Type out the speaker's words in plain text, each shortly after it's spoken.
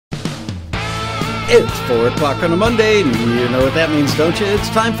It's 4 o'clock on a Monday, and you know what that means, don't you? It's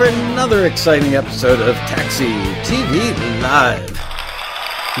time for another exciting episode of Taxi TV Live.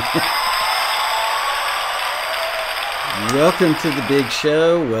 Welcome to the big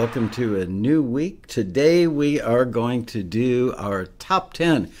show. Welcome to a new week. Today we are going to do our top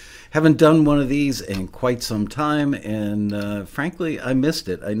 10. Haven't done one of these in quite some time, and frankly, I missed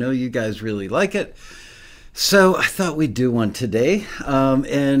it. I know you guys really like it. So I thought we'd do one today.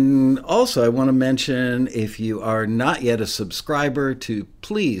 And also I want to mention, if you are not yet a subscriber, to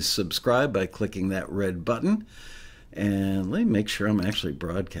please subscribe by clicking that red button. And let me make sure I'm actually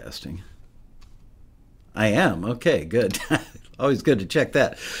broadcasting. I am. Okay, good. Always good to check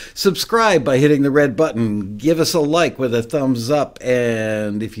that. Subscribe by hitting the red button. Give us a like with a thumbs up.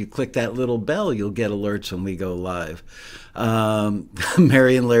 And if you click that little bell, you'll get alerts when we go live.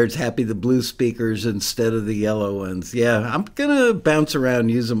 Marion Laird's happy the blue speakers instead of the yellow ones. Yeah, I'm going to bounce around,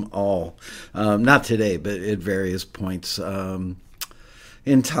 use them all. Not today, but at various points in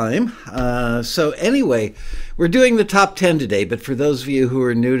time. So anyway, we're doing the top 10 today, but for those of you who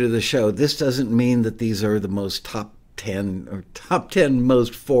are new to the show, this doesn't mean that these are the most top 10 or top 10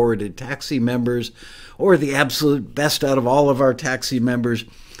 most forwarded taxi members or the absolute best out of all of our taxi members.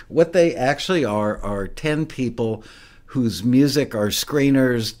 What they actually are 10 people whose music our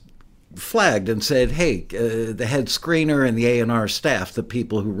screeners flagged and said, hey, the head screener and the A&R staff, the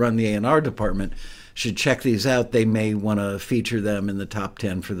people who run the A&R department, should check these out. They may want to feature them in the top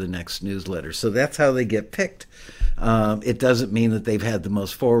 10 for the next newsletter. So that's how they get picked. It doesn't mean that they've had the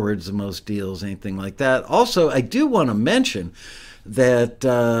most forwards, the most deals, anything like that. Also, I do want to mention that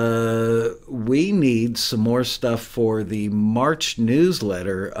we need some more stuff for the March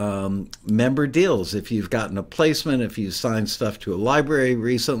newsletter, member deals. If you've gotten a placement, if you signed stuff to a library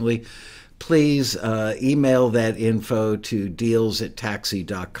recently, please email that info to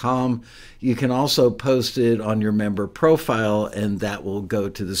deals@taxi.com. You can also post it on your member profile, and that will go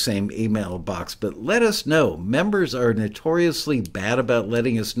to the same email box. But let us know. Members are notoriously bad about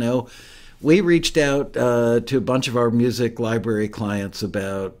letting us know. We reached out to a bunch of our music library clients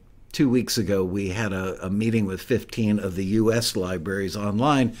about 2 weeks ago. We had a meeting with 15 of the U.S. libraries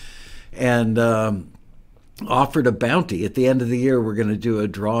online and offered a bounty. At the end of the year, we're going to do a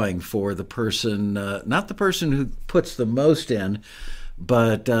drawing for the person, not the person who puts the most in,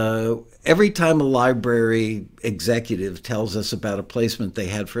 but every time a library executive tells us about a placement they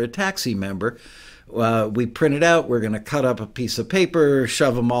had for a taxi member, we print it out. We're going to cut up a piece of paper,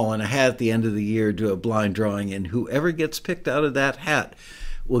 shove them all in a hat at the end of the year, do a blind drawing, and whoever gets picked out of that hat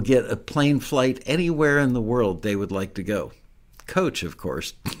will get a plane flight anywhere in the world they would like to go. Coach, of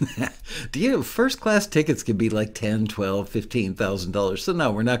course. Do you know, first class tickets can be like $10,000, $12,000, $15,000. So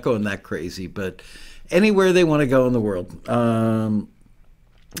no, we're not going that crazy, but anywhere they want to go in the world. And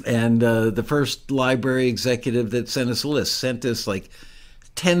the first library executive that sent us a list sent us like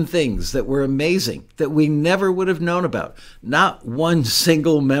 10 things that were amazing that we never would have known about. Not one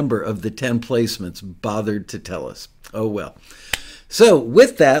single member of the 10 placements bothered to tell us. Oh, well. So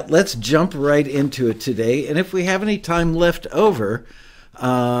with that, let's jump right into it today. And if we have any time left over,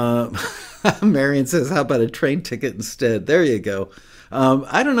 Marion says, how about a train ticket instead? There you go.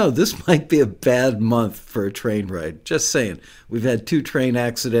 I don't know. This might be a bad month for a train ride. Just saying. We've had 2 train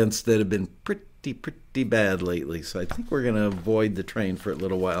accidents that have been pretty bad lately, so I think we're going to avoid the train for a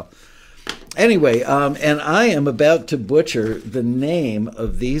little while. Anyway, and I am about to butcher the name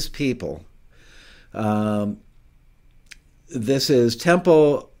of these people. This is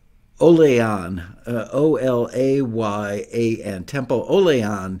Tempo Olayan, Olayan, Tempo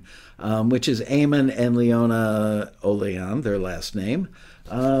Olayan, which is Eamon and Leona Olayan, their last name.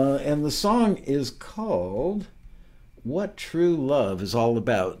 And the song is called What True Love Is All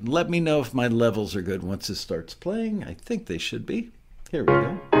About. Let me know if my levels are good once it starts playing. I think they should be. Here we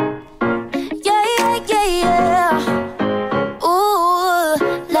go. Yeah. Ooh,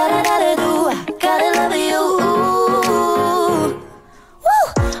 la da da da do. Gotta love you. Woo.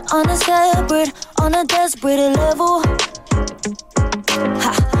 On a separate, on a desperate level.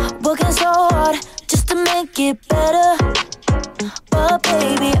 Ha. Working so hard just to make it better. But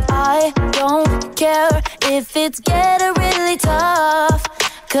baby, I don't care if it's getting really tough,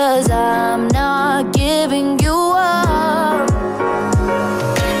 'cause I'm not giving you up.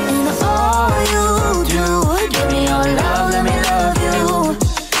 And all you do, give me your love, let me love you.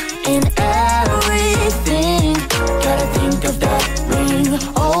 And everything, gotta think of that ring.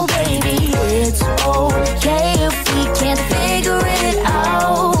 Oh baby, it's okay if we can't figure it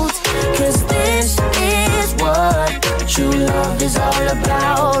out, 'cause this is what true love is all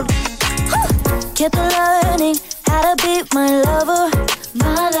about. Kept learning how to be my lover,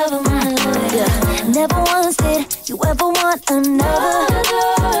 my lover, my lover. Yeah. another.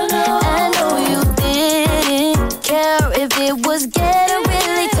 I know you didn't care if it was getting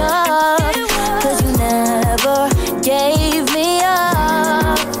really tough, 'cause you never gave me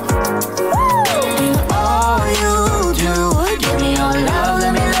up. And all you do, give me your love,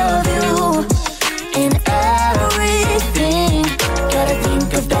 let me love you. And everything, gotta think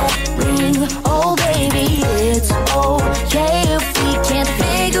of that ring. Oh baby, it's okay if we can't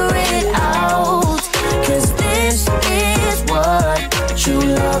figure it out, 'cause this is what true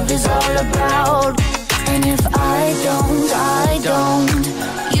love is all about. And if I don't,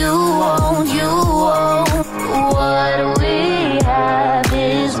 you won't. What we have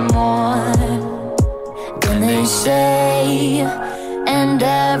is more than they say, and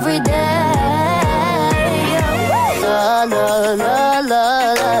every day. La la la la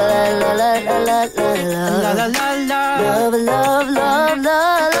la la la la la la la la la. Love, love, love, love, la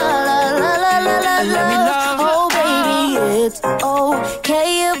la la la la la. Oh baby, it's okay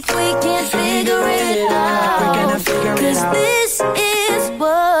if we can't figure it out, 'cause this is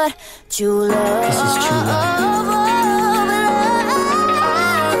what true love. This is true love.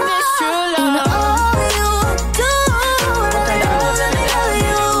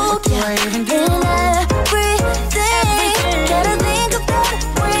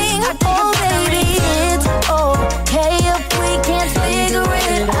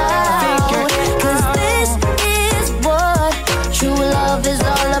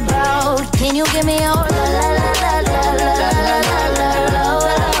 Can you give me your la la la la la la la la la la?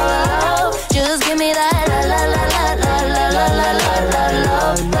 Just give me that la la la la la la la la la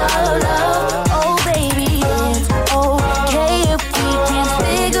la. Oh baby, it's okay if we can't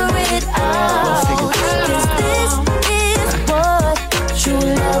figure it out, 'cause this is what true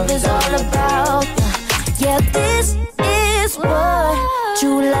love is all about. Yeah, this is what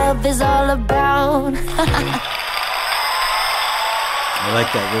true love is all about. I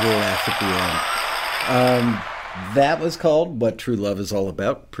like that little laugh at the end. That was called What True Love Is All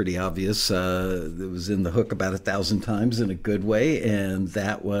About. Pretty obvious. It was in the hook about 1,000 times in a good way. And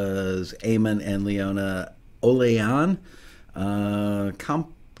that was Eamon and Leona Olayan,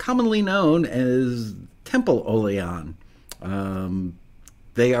 commonly known as Temple Olayan.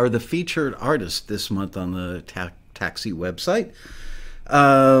 They are the featured artist this month on the Taxi website.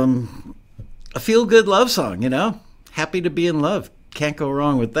 A feel-good love song, you know? Happy to be in love. Can't go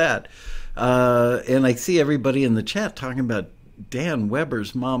wrong with that. And I see everybody in the chat talking about Dan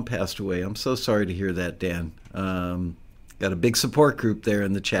Weber's mom passed away. I'm so sorry to hear that, Dan. Got a big support group there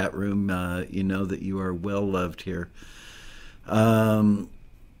in the chat room. You know that you are well loved here.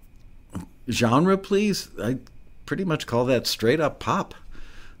 Genre, please. I pretty much call that straight up pop.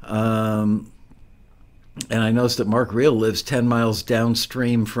 And I noticed that Mark Real lives 10 miles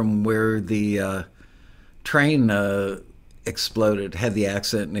downstream from where the train exploded, had the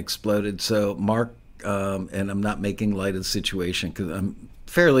accident and exploded. So Mark, and I'm not making light of the situation because I'm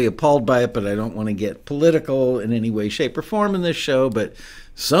fairly appalled by it, but I don't want to get political in any way, shape, or form in this show, but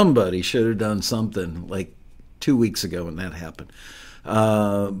somebody should have done something like 2 weeks ago when that happened.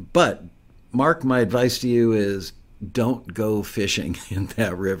 But Mark, my advice to you is don't go fishing in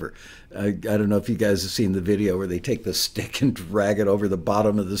that river. I don't know if you guys have seen the video where they take the stick and drag it over the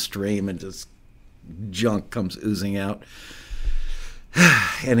bottom of the stream and just junk comes oozing out.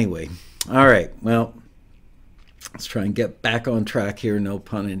 Anyway, all right, well, let's try and get back on track here, no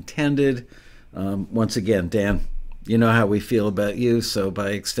pun intended. Once again, Dan, you know how we feel about you, so by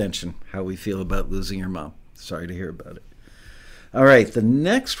extension, how we feel about losing your mom. Sorry to hear about it. All right, the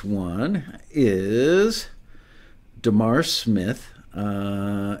next one is Damar Smith,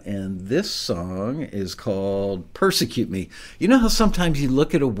 and this song is called Persecute Me. You know how sometimes you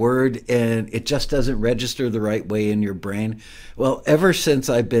look at a word and it just doesn't register the right way in your brain? Well, ever since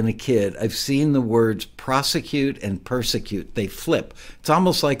I've been a kid, I've seen the words prosecute and persecute. They flip. It's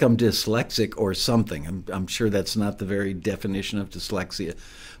almost like I'm dyslexic or something. I'm sure that's not the very definition of dyslexia.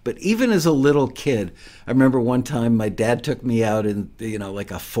 But even as a little kid, I remember one time my dad took me out in,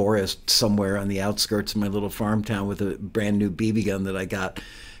 like a forest somewhere on the outskirts of my little farm town with a brand new BB gun that I got,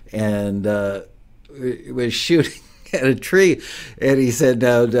 and was shooting at a tree. And he said,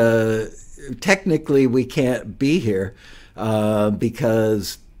 "Now, technically we can't be here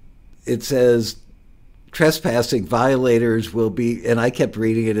because it says trespassing violators will be," and I kept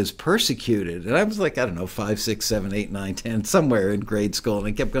reading it as persecuted. And I was like, I don't know, 5, 6, 7, 8, 9, 10, somewhere in grade school. And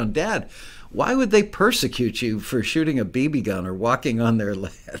I kept going, Dad, why would they persecute you for shooting a BB gun or walking on their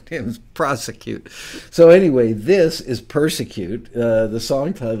land? It was prosecute. So anyway, this is Persecute. The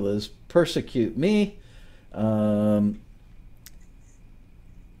song title is Persecute Me. And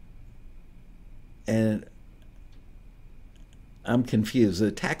I'm confused.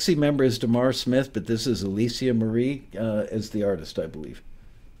 The Taxi member is Damar Smith, but this is Alicia Marie as the artist, I believe.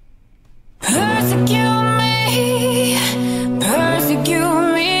 Persecute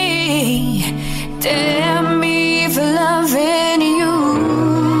me, damn me for loving you.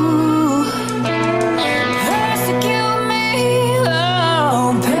 Persecute me,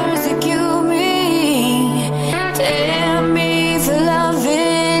 oh, persecute me, damn me for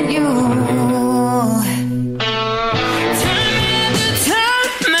loving you. Time after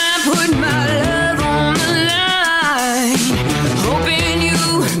time I put my love on the line, hoping you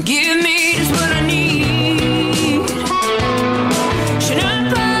give me just what I need. Should I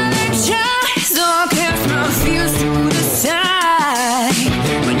apologize or cast my fears to the side?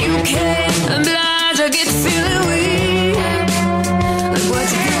 When you can't oblige, I get feeling weak. Like what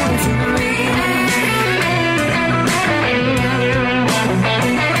you doing to me?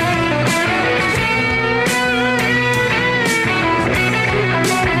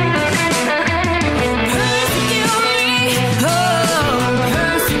 Persecute me, oh,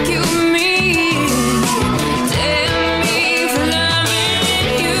 persecute me, damn me for loving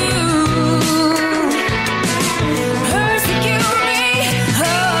you. Persecute me,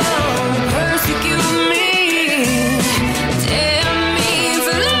 oh, persecute me, damn me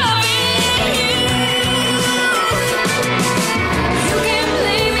for loving you. You can't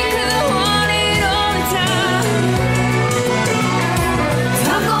blame me 'cause I want it all the time. If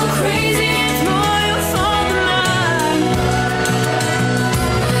I go crazy, it's more your fault than mine.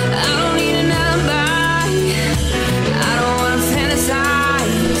 I don't need an alibi. I don't wanna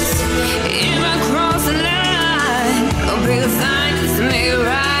fantasize. If I cross the line, I'll pay the fine just to make it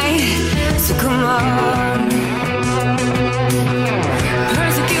right. So come on,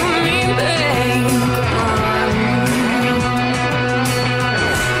 persecute me, babe. Come on,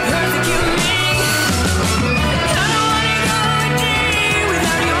 persecute me. I don't wanna go a day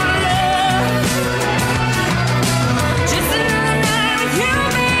without your love. Just another night with you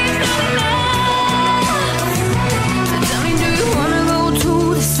means not enough. So tell me, do you wanna go to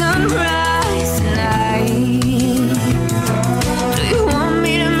the sunrise tonight? Do you want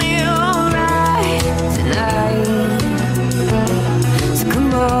me to make it alright tonight? So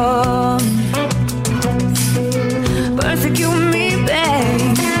come on, persecute me,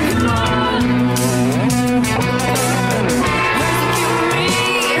 babe. Come on, persecute me,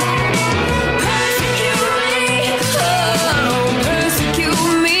 oh, persecute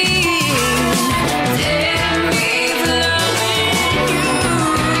me, damn me for loving you.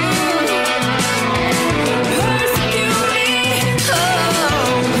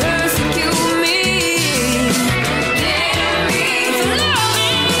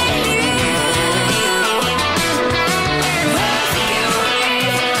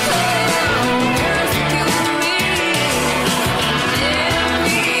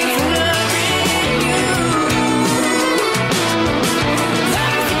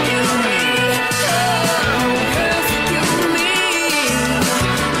 Persecute me, oh, persecute me,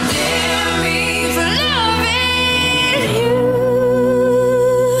 damn me for loving you.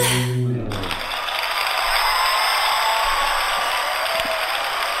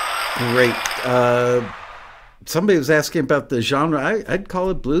 Great. Somebody was asking about the genre. I'd call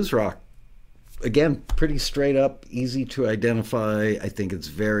it blues rock. Again, pretty straight up, easy to identify. I think it's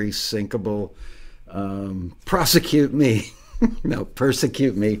very syncable. Prosecute Me. No,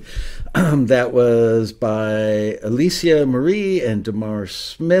 Persecute Me. That was by Alicia Marie and Damar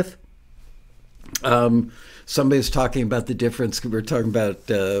Smith. Somebody was talking about the difference. We're talking about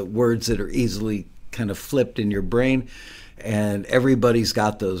words that are easily kind of flipped in your brain. And everybody's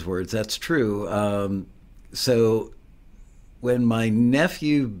got those words. That's true. So when my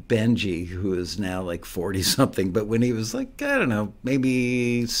nephew Benji, who is now like 40 something, but when he was like, I don't know,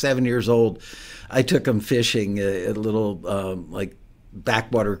 maybe 7 years old, I took him fishing at a little like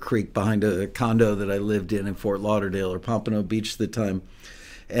backwater creek behind a condo that I lived in Fort Lauderdale or Pompano Beach at the time.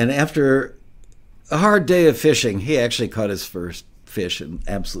 And after a hard day of fishing, he actually caught his first fish and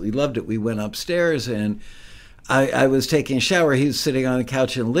absolutely loved it. We went upstairs and I was taking a shower. He was sitting on the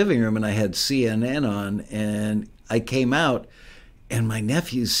couch in the living room, and I had CNN on. And I came out, and my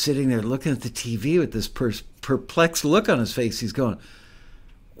nephew's sitting there looking at the TV with this perplexed look on his face. He's going,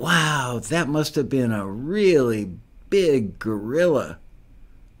 "Wow, that must have been a really big gorilla."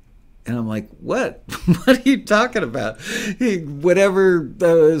 And I'm like, what? What are you talking about? Whatever, it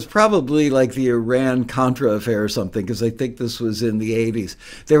was probably like the Iran-Contra affair or something, because I think this was in the 80s.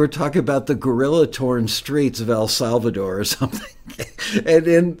 They were talking about the gorilla-torn streets of El Salvador or something. And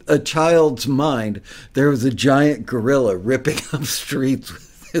in a child's mind, there was a giant gorilla ripping up streets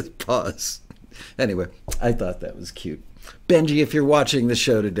with his paws. Anyway, I thought that was cute. Benji, if you're watching the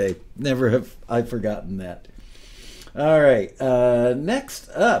show today, never have I forgotten that. All right, next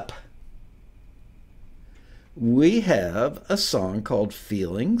up, we have a song called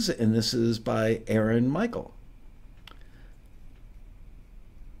Feelings, and this is by Aaron Michael.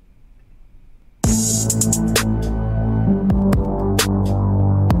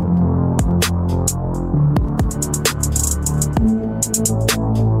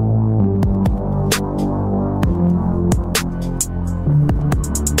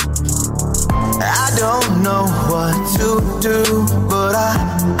 I don't know what to do, but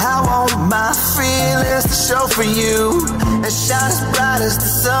I want my feelings to show for you and shine as bright as the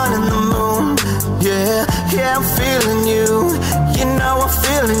sun and the moon. Yeah, yeah, I'm feeling you. You know I'm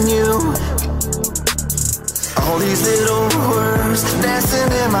feeling you. All these little words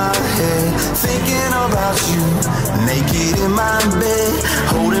dancing in my head, thinking about you, naked in my bed,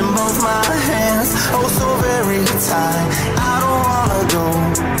 holding both my hands, oh so very tight. I don't wanna go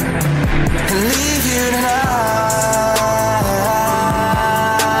and leave you tonight.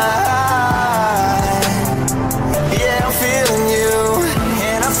 Yeah, I'm feeling you,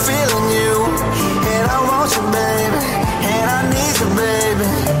 and I'm feeling you, and I want you, baby, and I need you, baby.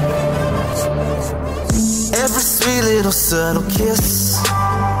 Every sweet little subtle kiss,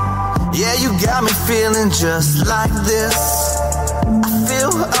 yeah, you got me feeling just like this. I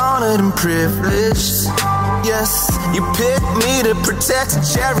feel honored and privileged. Yes, you picked me to protect and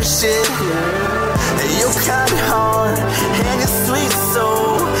cherish it. You're kind of hard and you're sweet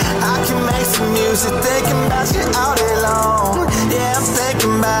soul. I can make some music thinking about you all day long. Yeah, I'm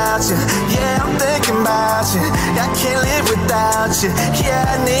thinking about you. Yeah, I'm thinking about you. I can't live without you. Yeah,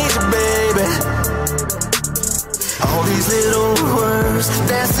 I need you, baby. All these little words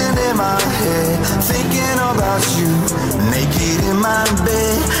dancing in my head, thinking about you, naked in my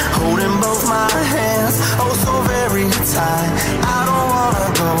bed, holding both my hands, oh so very tight. I don't wanna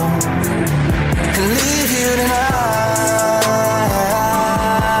go and leave you tonight.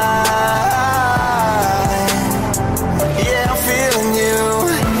 Yeah, I'm feeling you,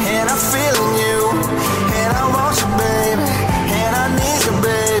 and I'm feeling you, and I want you, baby, and I need you,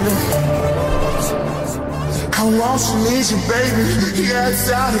 baby. I want you, need you, baby. Yeah, it's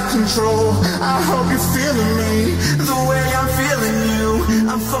out of control. I hope you're feeling me the way I'm feeling you.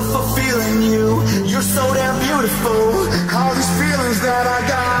 I'm feeling you. You're so damn beautiful. All these feelings that I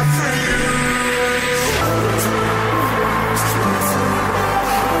got for you.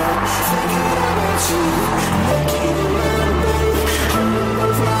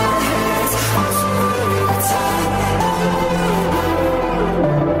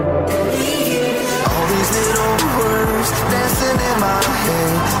 All these little words dancing in my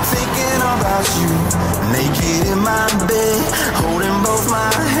head, thinking about you, naked in my bed, holding both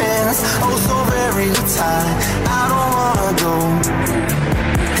my hands, oh so very tight. I don't wanna go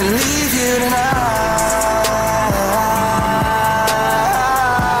and leave you tonight.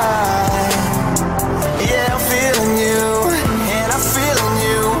 Yeah, I'm feeling you, and I'm feeling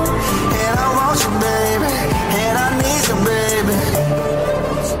you, and I want you, baby, and I need you, baby.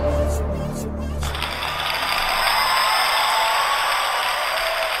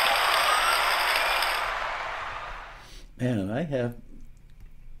 Man, I have.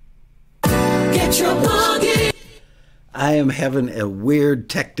 Get your boogie. I am having a weird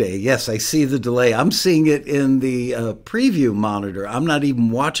tech day. Yes, I see the delay. I'm seeing it in the preview monitor. I'm not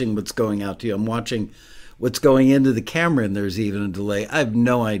even watching what's going out to you. I'm watching what's going into the camera, and there's even a delay. I have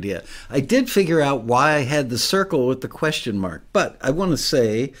no idea. I did figure out why I had the circle with the question mark, but I want to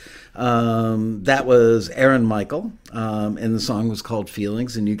say that was Aaron Michael, and the song was called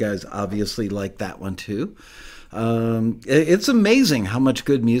Feelings, and you guys obviously like that one too. It's amazing how much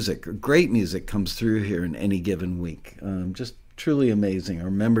good music, great music, comes through here in any given week. Just truly amazing.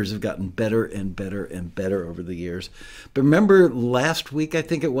 Our members have gotten better and better and better over the years. But remember last week, I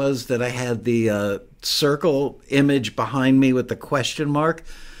think it was, that I had the circle image behind me with the question mark,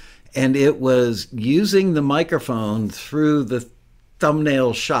 and it was using the microphone through the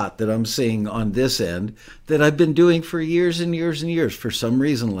thumbnail shot that I'm seeing on this end that I've been doing for years and years and years. For some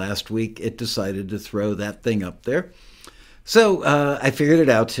reason last week it decided to throw that thing up there. So I figured it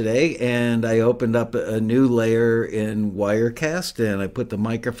out today, and I opened up a new layer in Wirecast, and I put the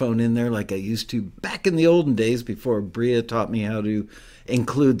microphone in there like I used to back in the olden days before Bria taught me how to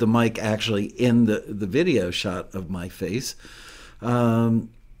include the mic actually in the video shot of my face. And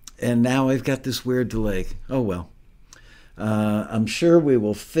now I've got this weird delay. Oh well. I'm sure we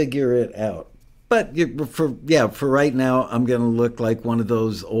will figure it out. But for right now, I'm going to look like one of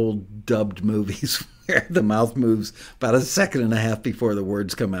those old dubbed movies the mouth moves about a second and a half before the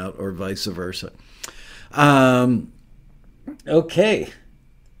words come out, or vice versa. Okay.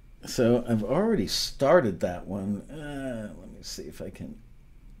 So I've already started that one. Let me see if I can.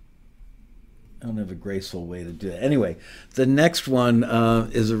 I don't have a graceful way to do it. Anyway, the next one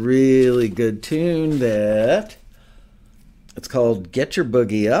is a really good tune that it's called Get Your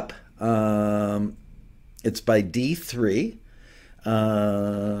Boogie Up. It's by D3.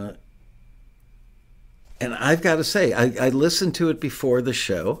 And I've got to say, I listened to it before the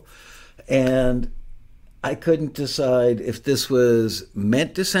show, and I couldn't decide if this was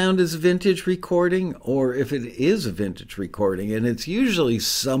meant to sound as a vintage recording or if it is a vintage recording. And it's usually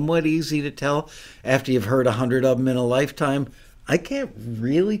somewhat easy to tell after you've heard 100 of them in a lifetime. I can't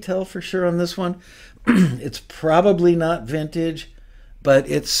really tell for sure on this one. It's probably not vintage, but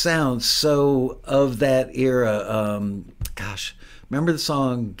it sounds so of that era. Remember the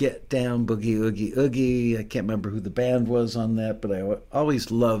song Get Down Boogie Oogie Oogie? I can't remember who the band was on that, but I always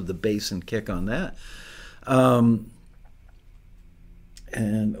loved the bass and kick on that. And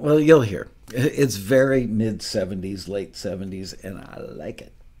well, you'll hear it's very mid 70s, late 70s, and I like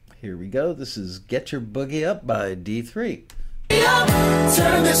it. Here we go. This is Get Your Boogie Up by D3.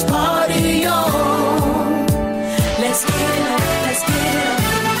 Turn this party on. Let's get it on. Let's get it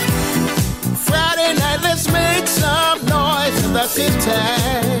on. Friday night, let's make some noise in the city.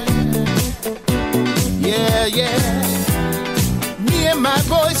 Yeah, yeah. Me and my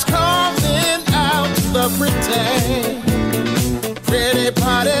boys calling out the pretty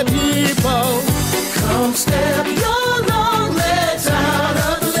party people. Come step your long legs out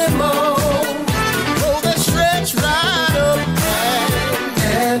of the limo. Roll that stretch right up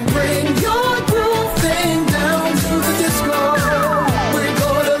and bring your groove thing down to the disco. We're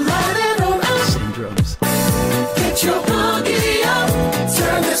gonna light it on up. Same drums. Get your boogie up.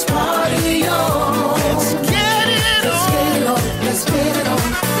 Turn this party on. Let's get it on. Let's get it on.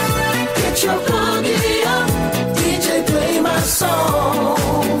 Get your boogie up. DJ, play my song.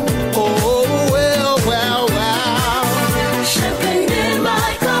 Oh, well, well, well. Champagne in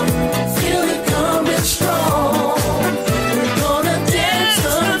my cup. Feel it coming strong. We're gonna dance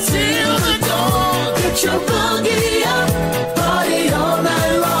until the dawn. Get your boogie up. Party all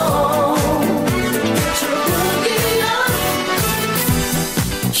night long. Get your boogie up.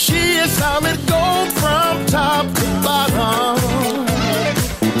 She is solid gold from top to bottom.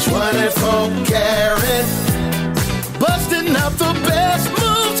 24 karat, busting out the best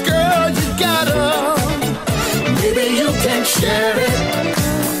moves, girl, you got 'em. Maybe you can share it.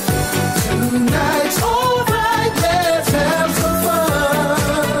 Tonight's alright, let's have some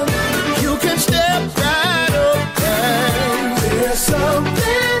fun. You can step right up, and there's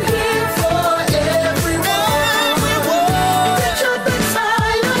something here for everyone. Get your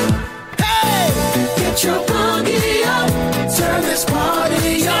backside up, hey, get your boogie up, turn this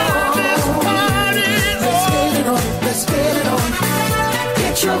party on. Let's get it on.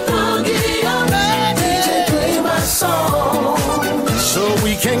 Get your boogie on. DJ, play my song. So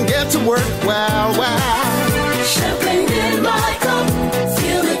we can get to work, wow, wow. Champagne in my cup.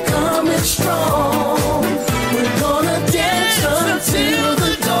 Feel it coming strong. We're gonna dance until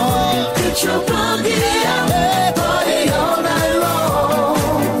the dawn. Get your boogie on. Party all night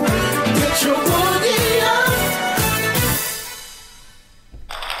long. Get your boogie on.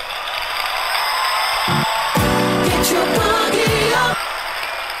 Your boogie up.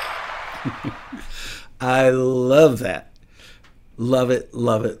 I love that. Love it,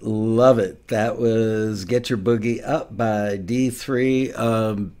 love it, love it. That was Get Your Boogie Up by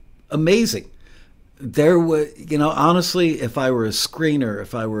D3. Amazing. There was, honestly, if I were a screener,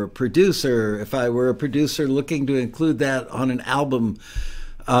 if I were a producer looking to include that on an album,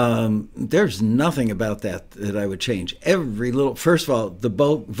 there's nothing about that I would change. First of all, the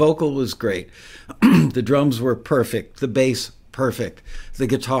vocal was great. The drums were perfect. The bass, perfect. The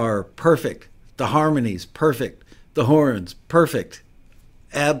guitar, perfect. The harmonies, perfect. The horns, perfect.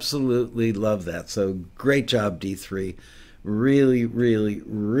 Absolutely love that. So great job, D3. Really, really,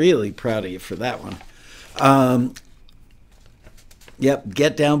 really proud of you for that one. Yep,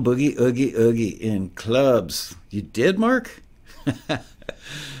 Get Down Boogie Oogie Oogie in clubs. You did, Mark?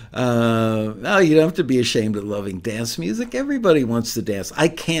 No, you don't have to be ashamed of loving dance music. Everybody wants to dance. I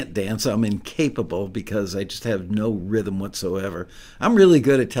can't dance. I'm incapable because I just have no rhythm whatsoever. I'm really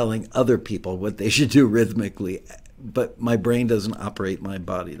good at telling other people what they should do rhythmically, but my brain doesn't operate my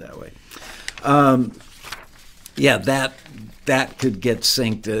body that way. Yeah, that could get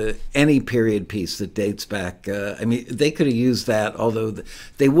synced to any period piece that dates back. I mean, they could have used that, although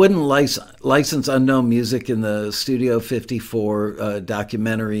they wouldn't license unknown music in the Studio 54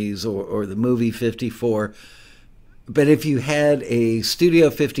 documentaries or the movie 54. But if you had a Studio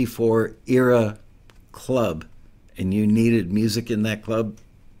 54 era club and you needed music in that club,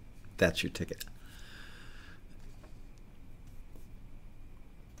 that's your ticket.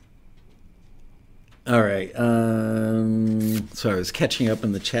 All right. So I was catching up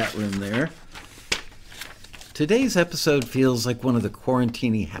in the chat room there. Today's episode feels like one of the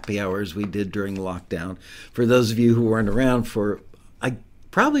quarantini happy hours we did during lockdown. For those of you who weren't around for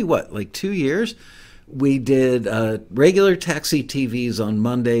probably 2 years, we did regular Taxi TVs on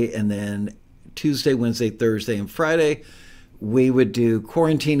Monday, and then Tuesday, Wednesday, Thursday, and Friday, we would do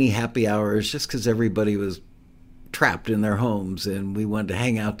quarantini happy hours just because everybody was trapped in their homes and we wanted to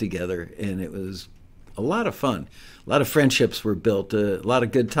hang out together, and it was a lot of fun. A lot of friendships were built. A lot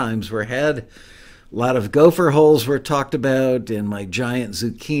of good times were had. A lot of gopher holes were talked about, and my giant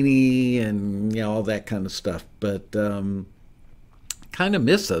zucchini, and all that kind of stuff. But kind of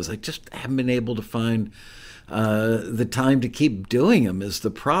miss those. I just haven't been able to find the time to keep doing them is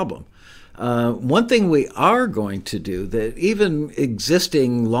the problem. One thing we are going to do that even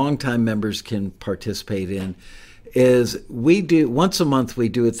existing longtime members can participate in is we do once a month we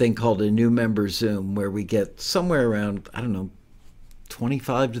do a thing called a new member Zoom, where we get somewhere around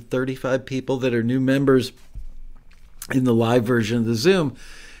 25 to 35 people that are new members in the live version of the Zoom,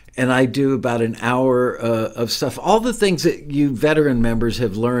 and I do about an hour of stuff, all the things that you veteran members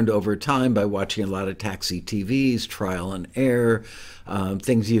have learned over time by watching a lot of Taxi TVs, Trial and Error,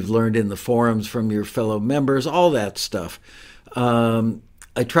 things you've learned in the forums from your fellow members, all that stuff.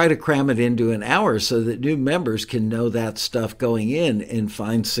 I try to cram it into an hour so that new members can know that stuff going in and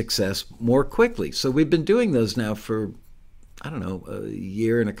find success more quickly. So we've been doing those now for, a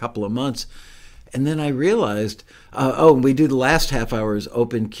year and a couple of months. And then I realized, we do the last half hour is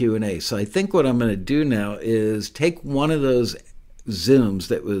open Q&A. So I think what I'm going to do now is take one of those Zooms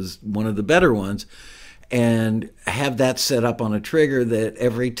that was one of the better ones and have that set up on a trigger that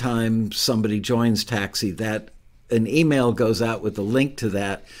every time somebody joins Taxi, that an email goes out with a link to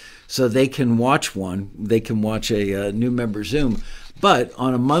that so they can watch one. They can watch a new member Zoom. But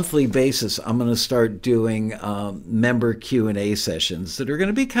on a monthly basis, I'm going to start doing member Q&A sessions that are going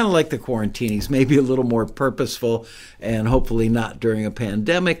to be kind of like the Quarantinis, maybe a little more purposeful and hopefully not during a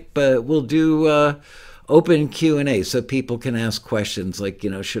pandemic, but we'll do open Q&A so people can ask questions like,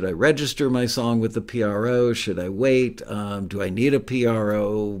 should I register my song with the PRO? Should I wait? Do I need a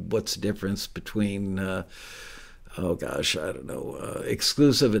PRO? What's the difference between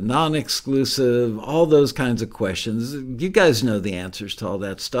exclusive and non-exclusive, all those kinds of questions. You guys know the answers to all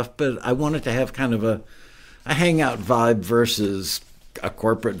that stuff, but I wanted to have kind of a hangout vibe versus a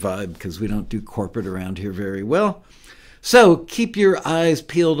corporate vibe, because we don't do corporate around here very well. So keep your eyes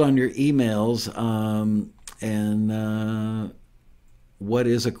peeled on your emails. And what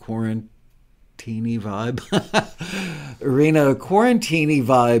is a quarantini vibe? Irina, a quarantini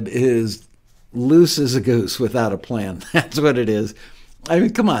vibe is loose as a goose without a plan. That's what it is. I mean,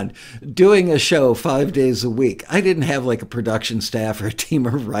 come on, doing a show 5 days a week. I didn't have like a production staff or a team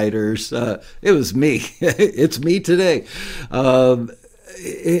of writers. It was me. It's me today.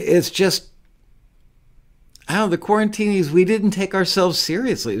 It's just, the Quarantinis, we didn't take ourselves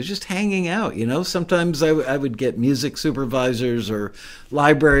seriously. It was just hanging out, Sometimes I would get music supervisors or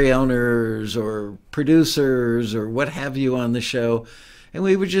library owners or producers or what have you on the show, and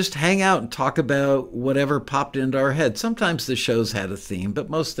we would just hang out and talk about whatever popped into our head. Sometimes the shows had a theme, but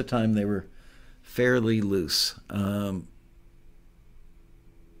most of the time they were fairly loose. All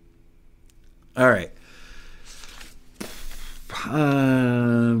right.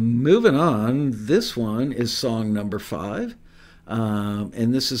 Moving on. This one is song number 5.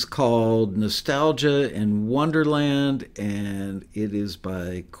 And this is called Nostalgia in Wonderland, and it is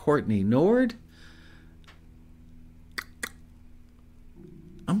by Courtney Nord.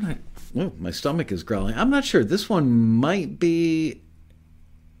 My stomach is growling. I'm not sure. This one might be,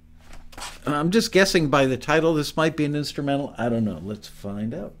 I'm just guessing by the title, this might be an instrumental. I don't know. Let's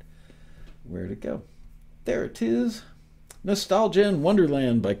find out. Where'd it go? There it is. Nostalgia in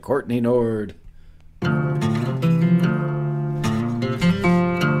Wonderland by Courtney Nord.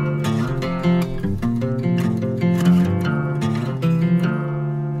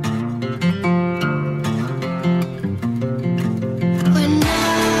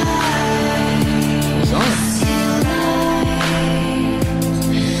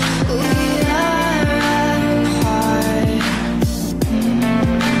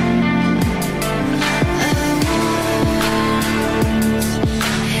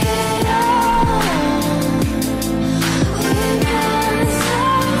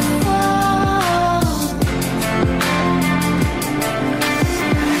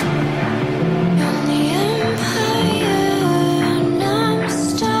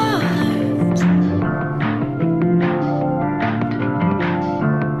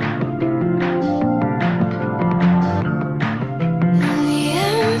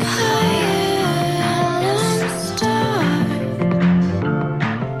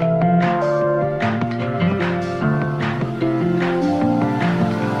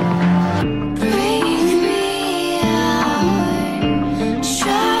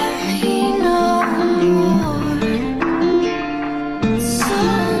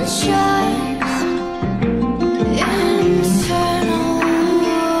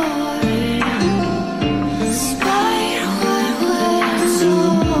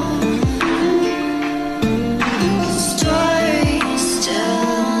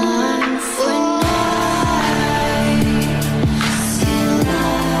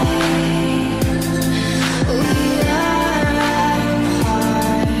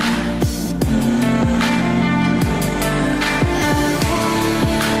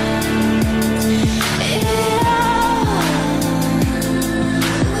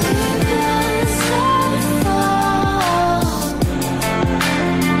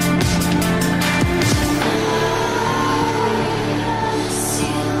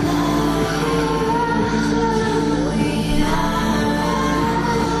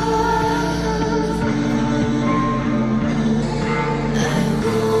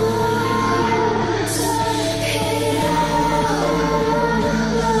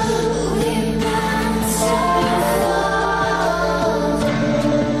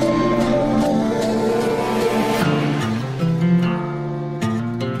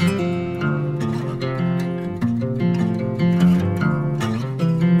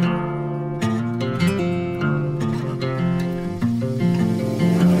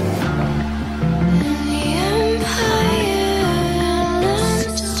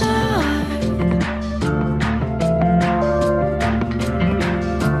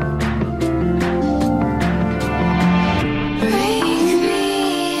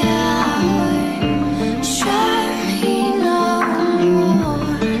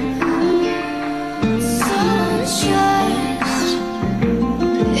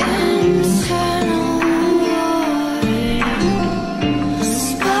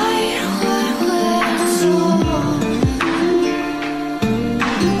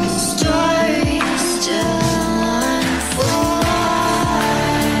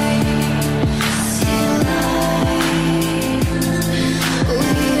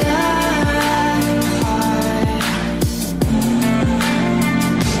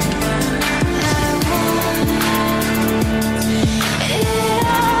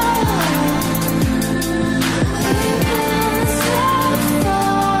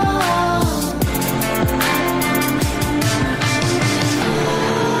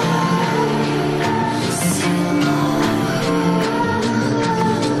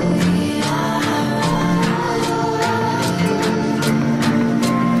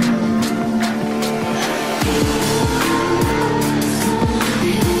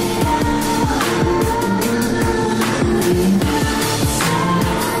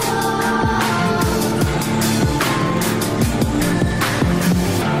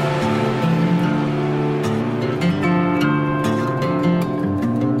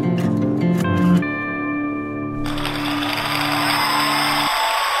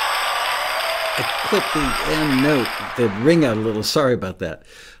 clip the end note, the ring out a little. Sorry about that.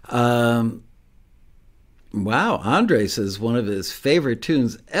 Wow, Andre says one of his favorite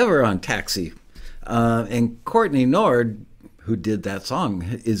tunes ever on Taxi. And Courtney Nord, who did that song,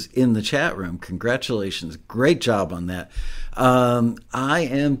 is in the chat room. Congratulations. Great job on that. I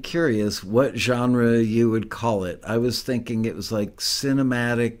am curious what genre you would call it. I was thinking it was like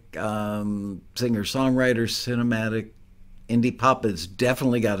cinematic, singer-songwriter, cinematic, indie pop. It's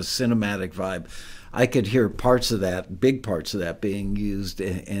definitely got a cinematic vibe. I could hear parts of that, big parts of that, being used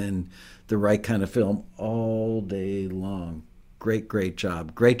in the right kind of film all day long. Great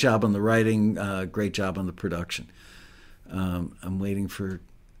job. Great job on the writing. Great job on the production. I'm waiting for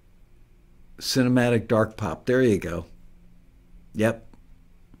cinematic dark pop. There you go. Yep.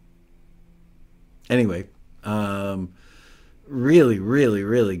 Anyway,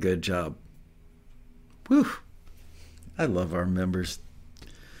 really good job. Whew. I love our members.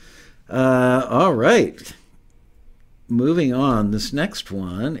 All right. Moving on. This next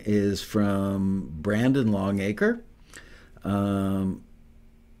one is from Brandon Longacre, who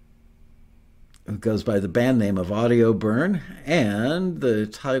goes by the band name of Audio Burn, and the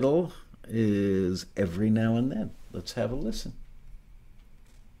title is Every Now and Then. Let's have a listen.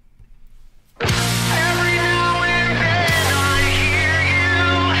 Every now and then I hear you.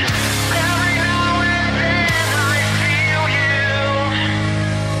 Every now and then I feel you.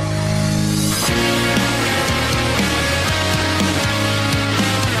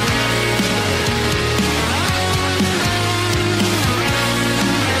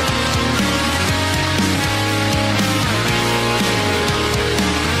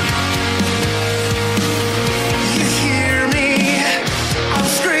 You hear me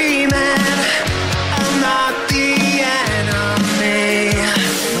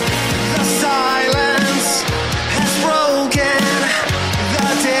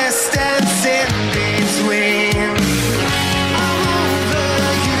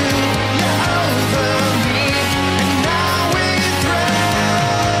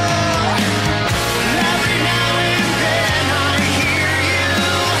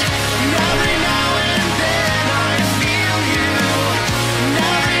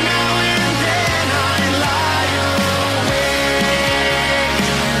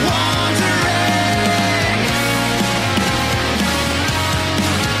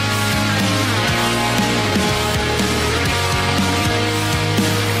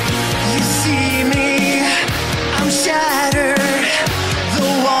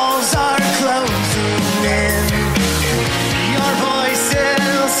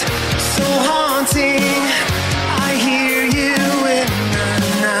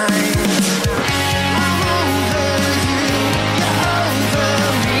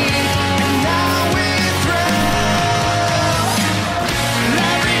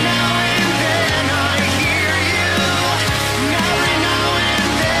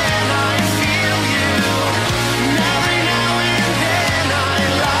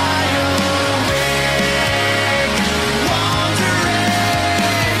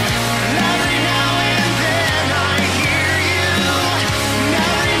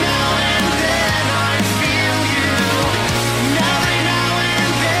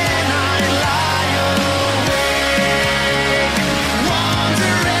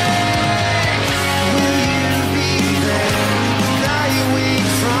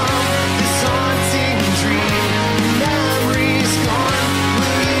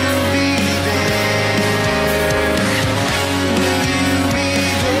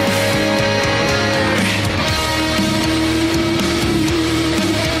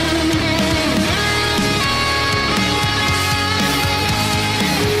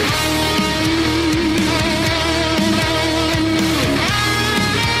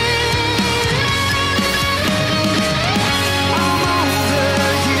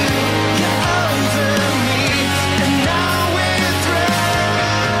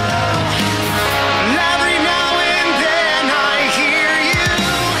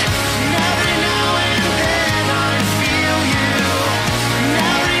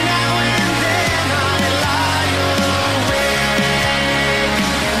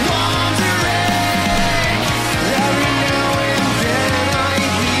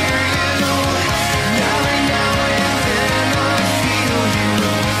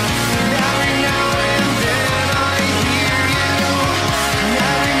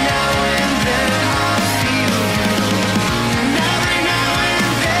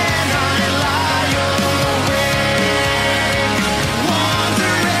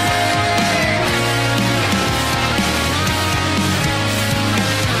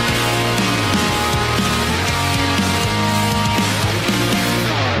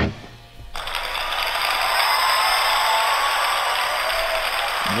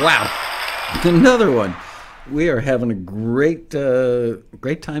Wow. Another one. We are having a great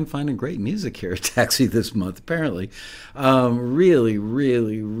time finding great music here at Taxi this month, apparently. Really,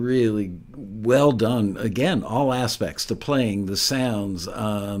 really, really well done. Again, all aspects, the playing, the sounds,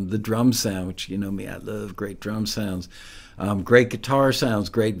 the drum sound, which you know me, I love great drum sounds. Great guitar sounds,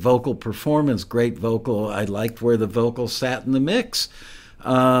 great vocal performance, great vocal. I liked where the vocal sat in the mix.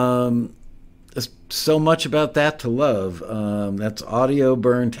 There's so much about that to love. That's Audio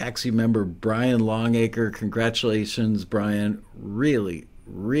Burn Taxi member Brian Longacre. Congratulations, Brian. Really,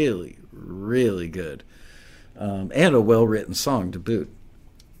 really, really good. And a well-written song to boot.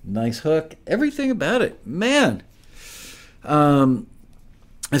 Nice hook. Everything about it. Man. I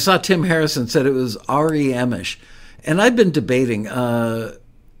saw Tim Harrison said it was R.E.M.ish. And I've been debating.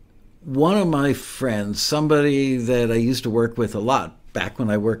 One of my friends, somebody that I used to work with a lot, back when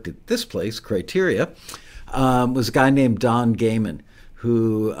I worked at this place, Criteria, was a guy named Don Gaiman,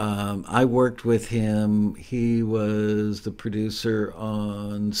 who I worked with him. He was the producer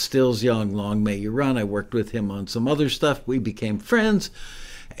on Stills Young, Long May You Run. I worked with him on some other stuff. We became friends.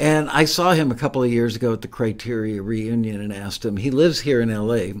 And I saw him a couple of years ago at the Criteria reunion and asked him, he lives here in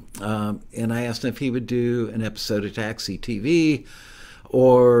L.A., and I asked him if he would do an episode of Taxi TV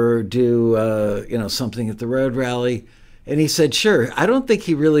or do something at the Road Rally. And he said, sure. I don't think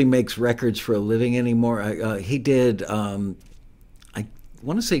he really makes records for a living anymore. He did, I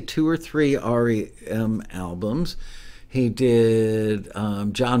want to say 2 or 3 R.E.M. albums. He did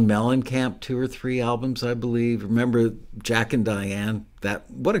John Mellencamp 2 or 3 albums, I believe. Remember Jack and Diane?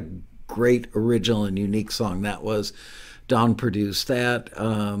 What a great original and unique song that was. Don produced that.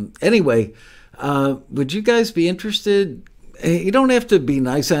 Anyway, would you guys be interested? You don't have to be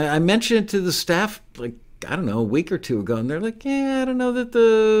nice. I mentioned it to the staff, I don't know, a week or 2 ago, and they're like, yeah, I don't know that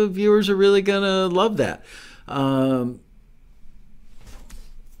the viewers are really going to love that.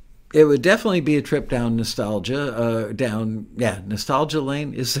 It would definitely be a trip down nostalgia, nostalgia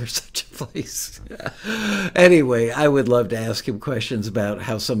lane. Is there such a place? Anyway, I would love to ask him questions about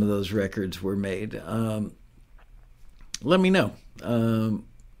how some of those records were made. Let me know.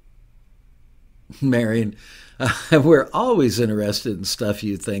 Marion, we're always interested in stuff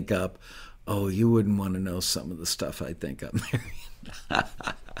you think up. Oh, you wouldn't want to know some of the stuff I think up, Marion.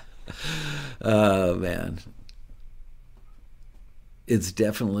 Oh, man. It's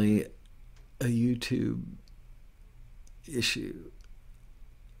definitely a YouTube issue.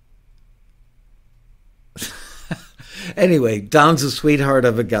 Anyway, Don's a sweetheart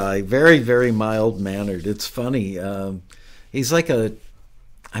of a guy. Very, very mild-mannered. It's funny. He's like I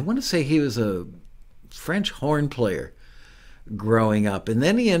want to say he was a French horn player growing up, and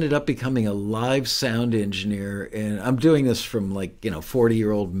then he ended up becoming a live sound engineer. And I'm doing this from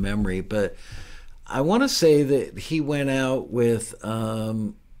 40-year-old memory, but I want to say that he went out with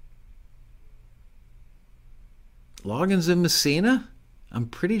Loggins and Messina. I'm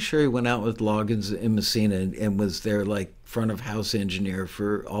pretty sure he went out with Loggins and Messina and was their front of house engineer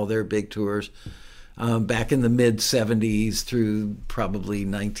for all their big tours back in the mid 70s through probably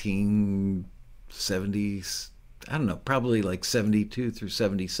 1970s. I don't know, probably 72 through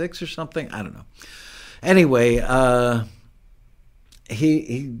 76 or something. I don't know. Anyway,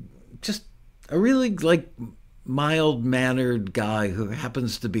 he just a really mild-mannered guy who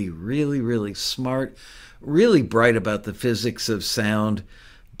happens to be really, really smart, really bright about the physics of sound,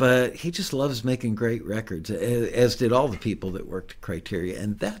 but he just loves making great records, as did all the people that worked at Criteria.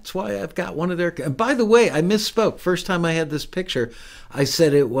 And that's why I've got one of their... And by the way, I misspoke. First time I had this picture, I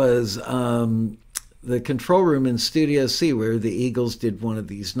said it was the control room in Studio C, where the Eagles did One of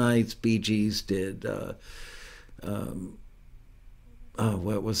These Nights, Bee Gees did...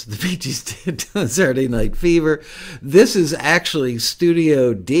 what was the Bee Gees did? Saturday Night Fever. This is actually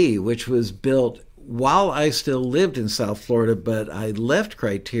Studio D, which was built while I still lived in South Florida, but I left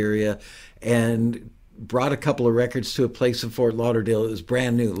Criteria and brought a couple of records to a place in Fort Lauderdale. It was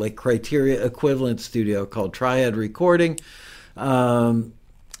brand new, Criteria equivalent studio called Triad Recording.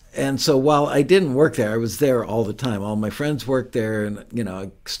 And so while I didn't work there, I was there all the time. All my friends worked there, and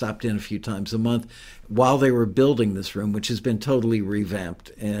I stopped in a few times a month while they were building this room, which has been totally revamped.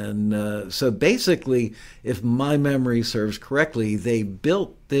 And so basically, if my memory serves correctly, they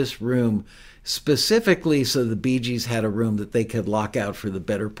built this room specifically so the Bee Gees had a room that they could lock out for the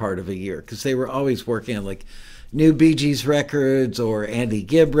better part of a year, because they were always working on new Bee Gees records or Andy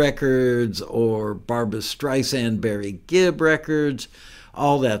Gibb records or Barbra Streisand, Barry Gibb records.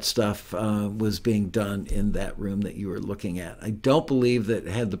 All that stuff was being done in that room that you were looking at. I don't believe that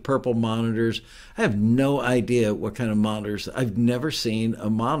it had the purple monitors. I have no idea what kind of monitors. I've never seen a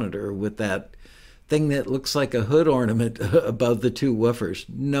monitor with that thing that looks like a hood ornament above the two woofers.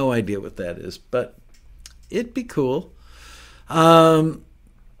 No idea what that is, but it'd be cool. All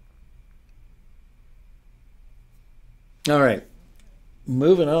right,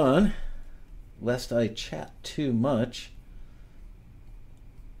 moving on, lest I chat too much.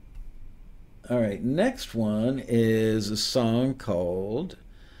 All right, next one is a song called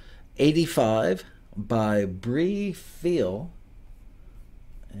 85 by Bree Feel.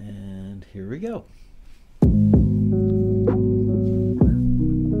 And here we go.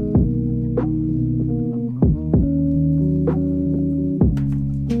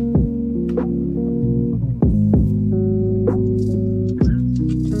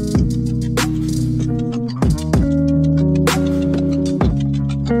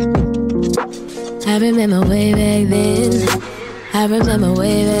 I remember way back then. I remember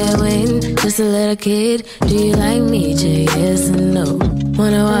way back when, just a little kid. Do you like me? Yes or no?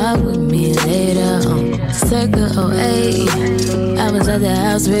 Wanna walk with me later on? Circa 08. I was at the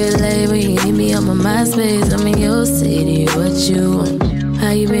house real late when you hit me on my MySpace. I'm in your city, what you want?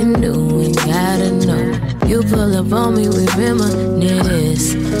 How you been doing? Gotta know. You pull up on me, we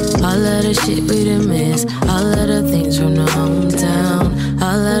reminisce. All of the shit we done missed. All of the things from the hometown.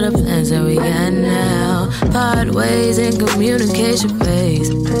 All of the plans that we got now. Part ways in communication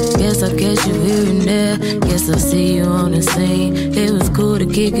phase. Guess I'll catch you here and there. Guess I'll see you on the scene. It was cool to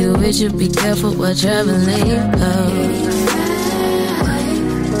kick it with you. Be careful while traveling.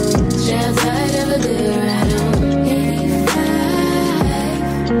 Shall tight of a good ride on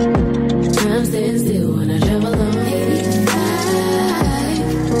 85. Time stands still when I travel on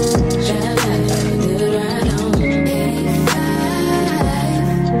 85. Shall tight of a good ride on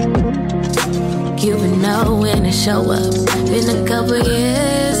 85. You would know when to show up. Been a couple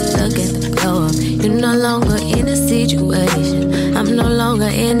years, look at the glow up. You're no longer in a situation. I'm no longer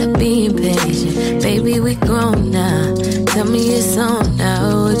in a being patient. Baby, we grown now. Tell me it's on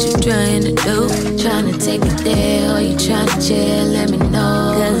now. What you trying to do? Trying to take it there, or you trying to chill? Let me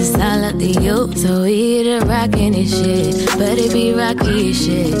know, cause it's all up to you. So we either rockin' this shit, but it be rocky as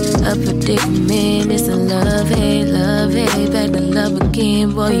shit. A predicament, it's a love hate, back to love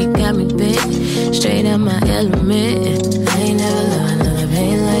again. Boy, you got me bent, straight out my element. I ain't never loved another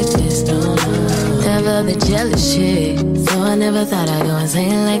pain like this, no. Never the jealous shit, so I never thought I'd go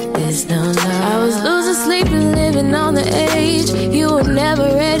insane like this, no. I was losing sleep and living on the edge. You were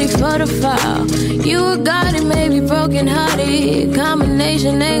never ready for the fall. You were guarded, maybe broken hearted.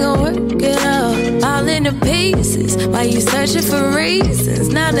 Combination ain't gon' work it out. All in the pieces, while you searching for reasons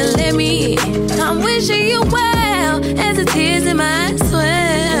not to let me in. I'm wishing you well, as the tears in my eyes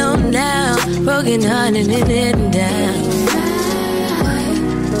swell now. Broken hearted and heading down.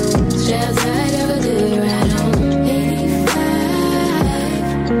 Straps tight of a good ride on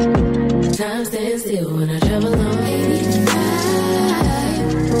 85. Time stands still when I travel on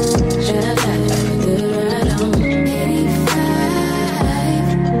 85. Straps tight of a good ride on 85.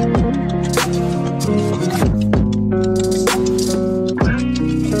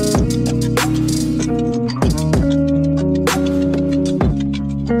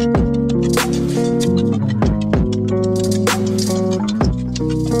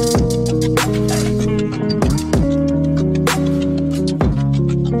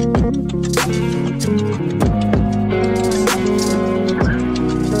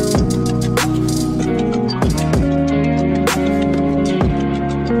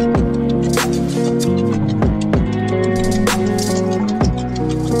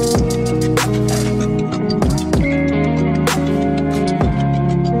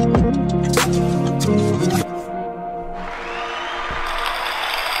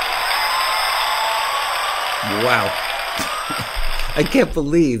 I can't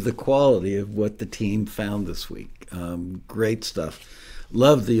believe the quality of what the team found this week. Great stuff.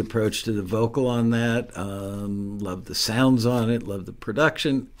 Love the approach to the vocal on that. Love the sounds on it. Love the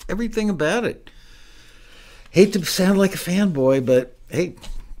production. Everything about it. Hate to sound like a fanboy, but hey,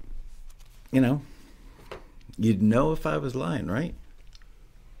 you know, you'd know if I was lying, right?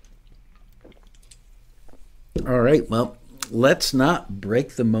 All right, well, let's not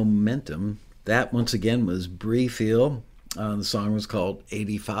break the momentum. That, once again, was Bree Feel. The song was called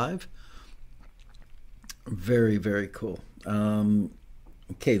 85. Very, very cool.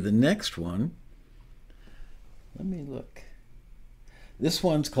 Okay, the next one. Let me look. This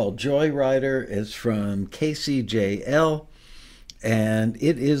one's called Joyrider. It's from KCJL, and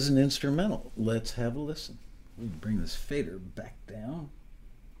it is an instrumental. Let's have a listen. We'll bring this fader back down.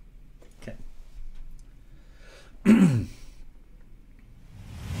 Okay.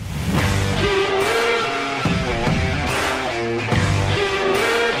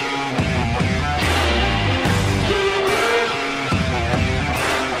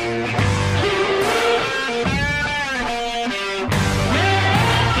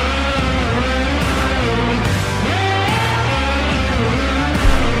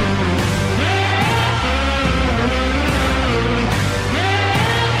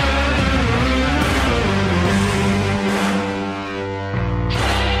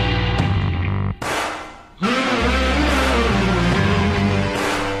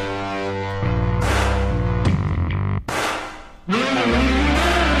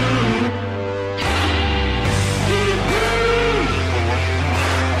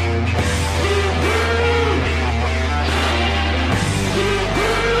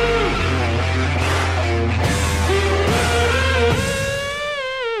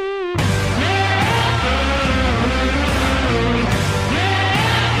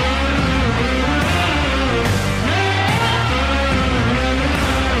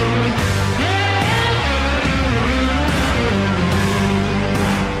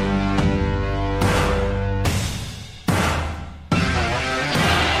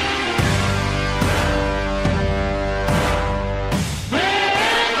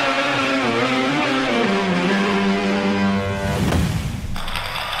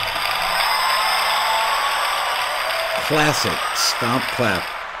 classic Stomp Clap.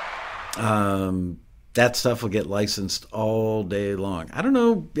 That stuff will get licensed all day long. I don't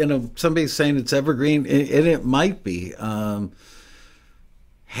know, somebody's saying it's evergreen, and it might be.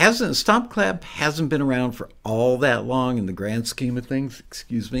 Stomp Clap hasn't been around for all that long in the grand scheme of things,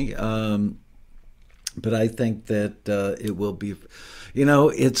 excuse me. But I think that it will be,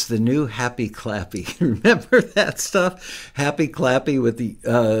 it's the new Happy Clappy. Remember that stuff? Happy Clappy with the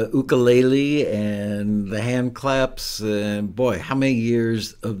ukulele and the hand claps. And boy, how many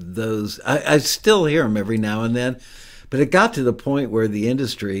years of those? I still hear them every now and then. But it got to the point where the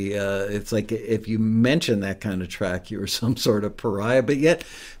industry, it's like if you mention that kind of track, you were some sort of pariah. But yet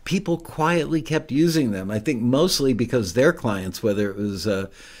people quietly kept using them. I think mostly because their clients, whether it was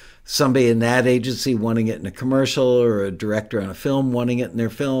somebody in that agency wanting it in a commercial, or a director on a film wanting it in their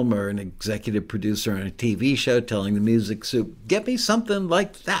film, or an executive producer on a TV show telling the music soup, get me something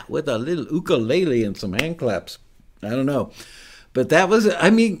like that with a little ukulele and some hand claps. I don't know. But that was,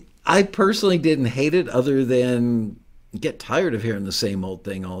 I personally didn't hate it, other than get tired of hearing the same old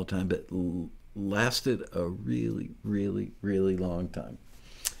thing all the time, but lasted a really, really, really long time.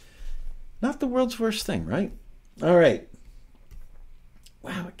 Not the world's worst thing, right? All right.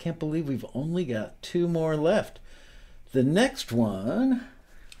 Wow, I can't believe we've only got 2 more left. The next one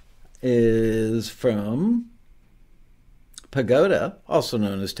is from Pagoda, also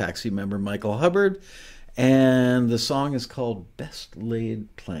known as Taxi member Michael Hubbard, and the song is called Best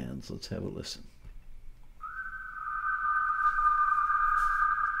Laid Plans. Let's have a listen.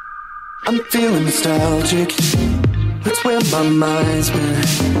 I'm feeling nostalgic, that's where my mind's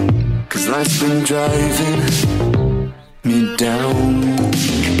been, 'cause life's been driving me down.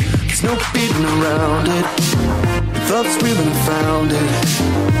 There's no beating around it, thoughts real and I found it.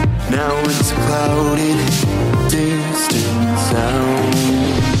 Now it's a clouded, distant sound.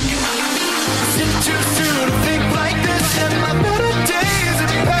 Is it too soon to think like this? And my better days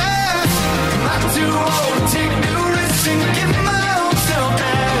are past. I'm not too old to take new risks and get my own self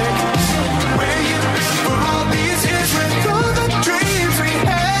back. Where you been for all these years with all the dreams we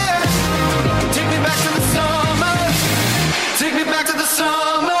had? Take me back to the summer. Take me back to the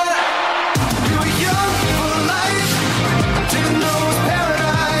summer. We were young, full of life. Didn't know it was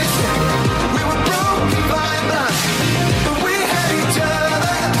paradise. We were broke by blood, but we had each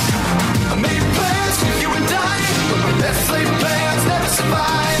other. I made plans for you and I, but my best laid plans never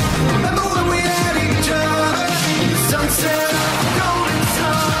survived. Remember when we had each other? The sunset, golden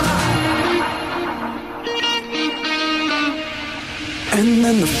summer. And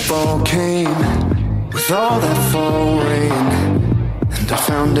then the fall came with all that fall rain, and our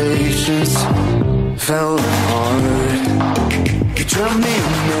foundations fell apart. You drowned me in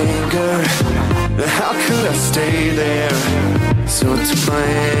anger, but how could I stay there? So I took my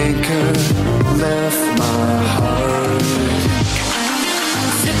anchor, left my heart.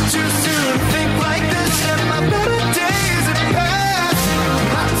 Is it too soon to think like this? And my better days have passed. I'm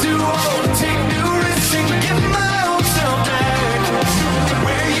not too old to take new risks and get my own self back.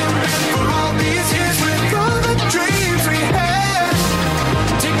 Where you been for all these years with all the dreams we had?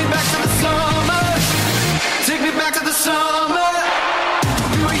 Take me back to the summer. Take me back to the summer.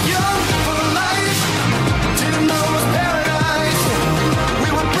 We were young, full of life. Didn't know it was paradise. We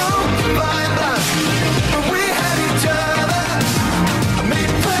were broke by blood, but we had each other. I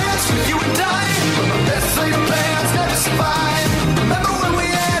made plans for you and I.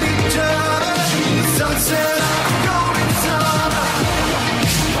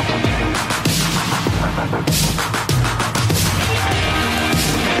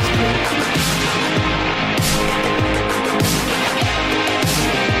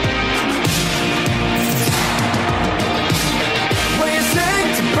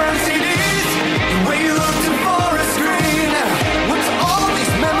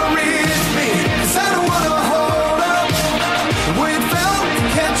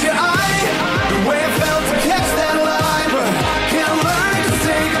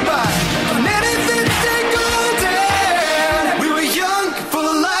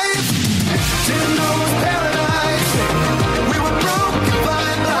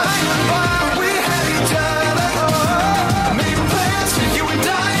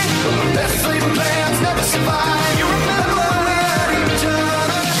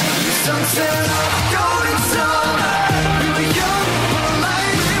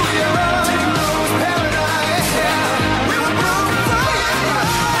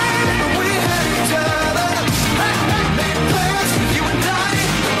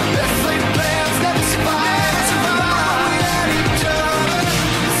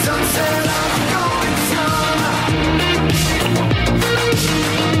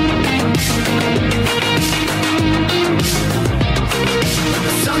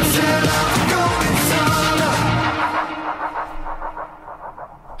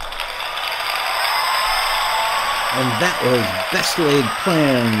 And that was Best Laid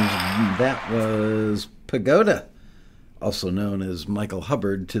Plans. That was Pagoda, also known as Michael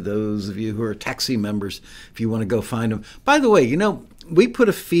Hubbard, to those of you who are taxi members, if you want to go find him. By the way, we put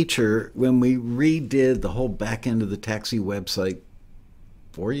a feature when we redid the whole back end of the taxi website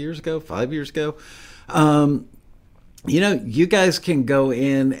 5 years ago. You guys can go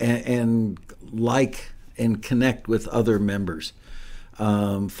in and like and connect with other members.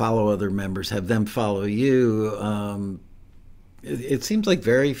 Follow other members, have them follow you. It seems like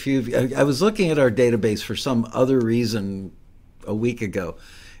very few. I was looking at our database for some other reason a week ago,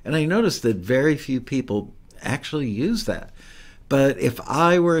 and I noticed that very few people actually use that. But if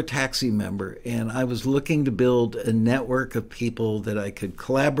I were a taxi member and I was looking to build a network of people that I could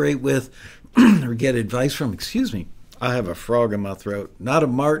collaborate with or get advice from, excuse me, I have a frog in my throat. Not a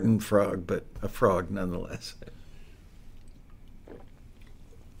Martin frog, but a frog nonetheless.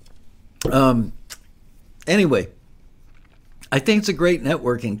 Anyway, I think it's a great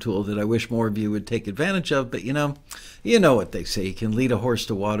networking tool that I wish more of you would take advantage of. But you know what they say: you can lead a horse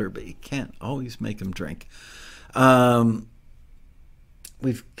to water, but you can't always make him drink.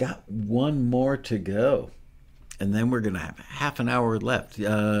 We've got one more to go, and then we're going to have half an hour left.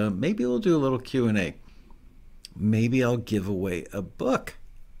 Maybe we'll do a little Q&A. Maybe I'll give away a book.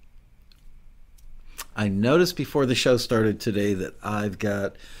 I noticed before the show started today that I've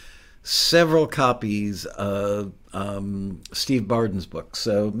got several copies of Steve Barden's book,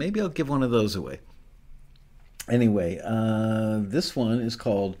 so maybe I'll give one of those away. Anyway, this one is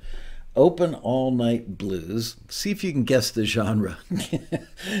called Open All Night Blues. See if you can guess the genre.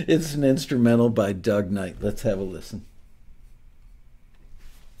 It's an instrumental by Doug Knight. Let's have a listen.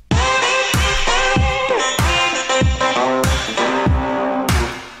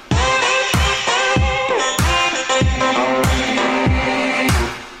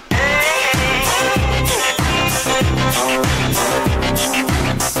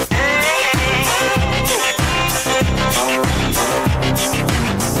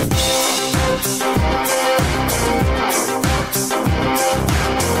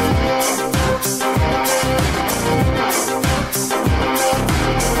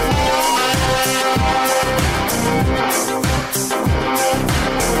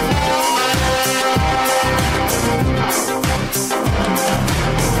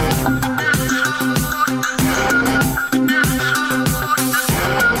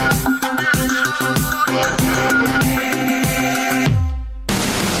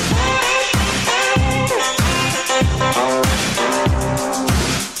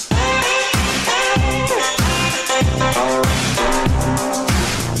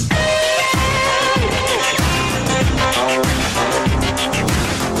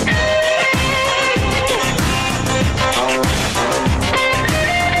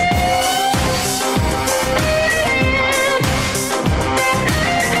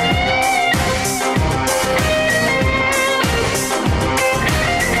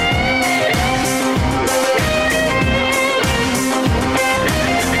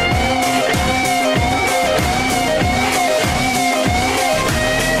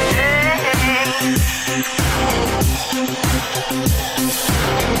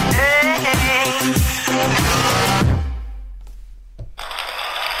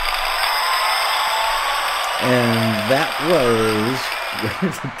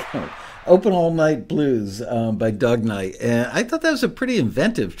 Open All Night Blues by Doug Knight. And I thought that was a pretty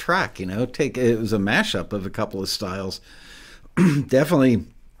inventive track, It was a mashup of a couple of styles. Definitely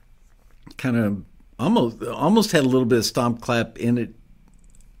kind of almost had a little bit of stomp clap in it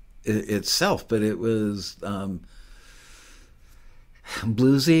itself, but it was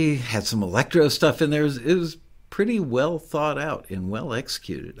bluesy, had some electro stuff in there. It was pretty well thought out and well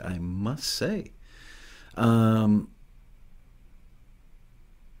executed, I must say.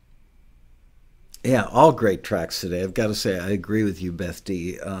 Yeah, all great tracks today. I've got to say, I agree with you, Beth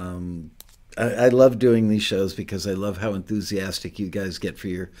D. I love doing these shows because I love how enthusiastic you guys get for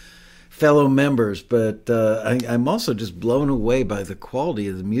your fellow members. But I'm also just blown away by the quality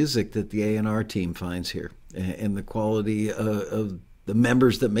of the music that the A&R team finds here and the quality of the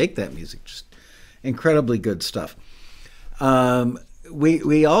members that make that music. Just incredibly good stuff.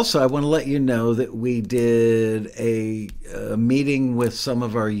 We also, I want to let you know that we did a meeting with some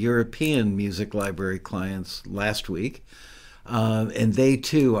of our European music library clients last week. And they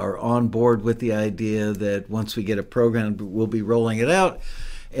too are on board with the idea that once we get a program, we'll be rolling it out.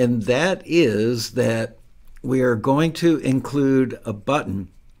 And that is that we are going to include a button.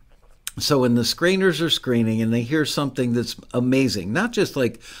 So when the screeners are screening and they hear something that's amazing, not just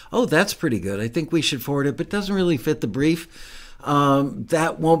like, oh, that's pretty good, I think we should forward it, but doesn't really fit the brief.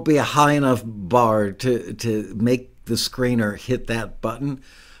 that won't be a high enough bar to make the screener hit that button.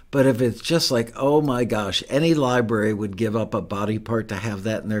 But if it's just like, oh my gosh, any library would give up a body part to have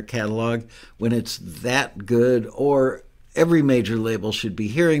that in their catalog when it's that good, or every major label should be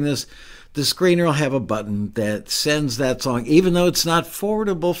hearing this, the screener will have a button that sends that song, even though it's not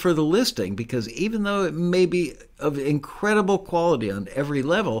forwardable for the listing, because even though it may be of incredible quality on every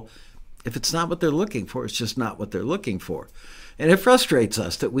level, if it's not what they're looking for, it's just not what they're looking for. And it frustrates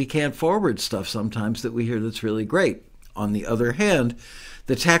us that we can't forward stuff sometimes that we hear that's really great. On the other hand,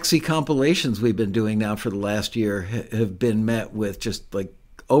 the taxi compilations we've been doing now for the last year have been met with just like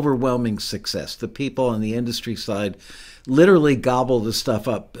overwhelming success. The people on the industry side literally gobble the stuff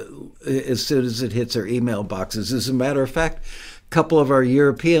up as soon as it hits their email boxes. As a matter of fact, a couple of our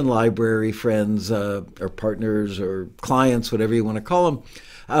European library friends or partners or clients, whatever you want to call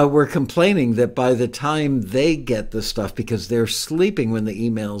them, were complaining that by the time they get the stuff, because they're sleeping when the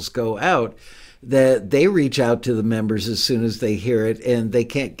emails go out, that they reach out to the members as soon as they hear it, and they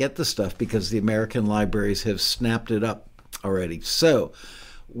can't get the stuff because the American libraries have snapped it up already. So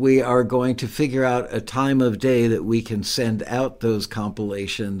we are going to figure out a time of day that we can send out those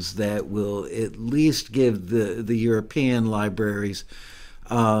compilations that will at least give the European libraries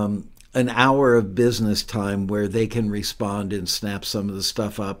an hour of business time where they can respond and snap some of the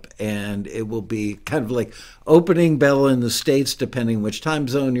stuff up, and it will be kind of like opening bell in the States, depending which time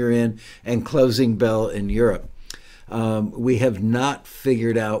zone you're in, and closing bell in Europe. We have not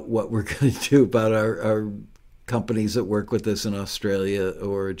figured out what we're going to do about our companies that work with us in Australia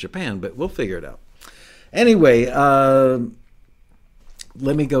or Japan, but we'll figure it out. Anyway, let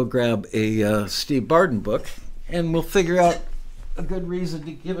me go grab a Steve Barden book, and we'll figure out a good reason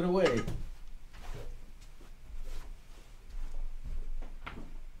to give it away.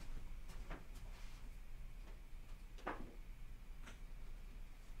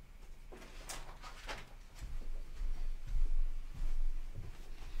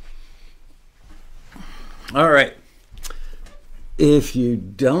 All right. If you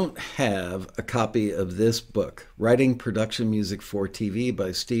don't have a copy of this book, Writing Production Music for TV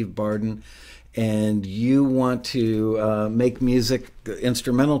by Steve Barden, and you want to make music,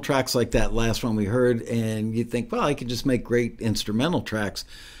 instrumental tracks like that last one we heard, and you think, well, I could just make great instrumental tracks.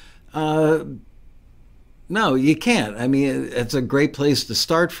 No, you can't. I mean, it's a great place to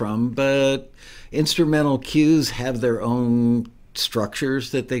start from, but instrumental cues have their own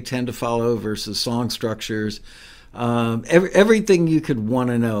structures that they tend to follow versus song structures. Everything you could want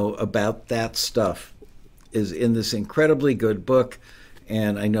to know about that stuff is in this incredibly good book.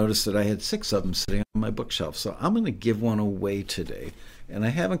 And I noticed that I had 6 of them sitting on my bookshelf. So I'm going to give one away today. And I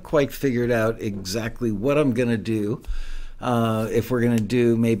haven't quite figured out exactly what I'm going to do. If we're going to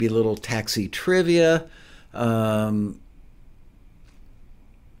do maybe a little taxi trivia, or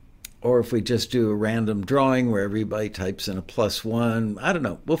if we just do a random drawing where everybody types in a +1. I don't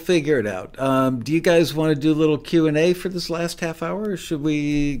know. We'll figure it out. Do you guys want to do a little Q&A for this last half hour? Or should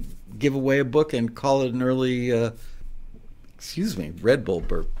we give away a book and call it an early... Red Bull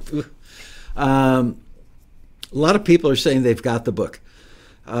burp. A lot of people are saying they've got the book,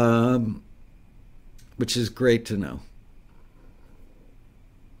 which is great to know.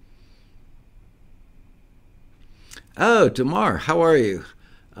 Oh, Damar, how are you?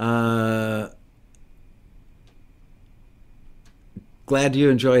 Glad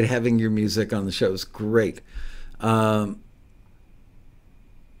you enjoyed having your music on the show. It's great.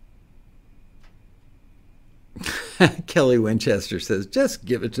 Kelly Winchester says, just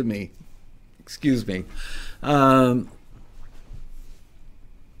give it to me. Excuse me. All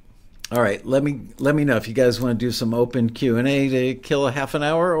right, let me know if you guys want to do some open Q&A to kill a half an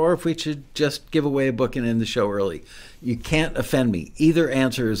hour, or if we should just give away a book and end the show early. You can't offend me. Either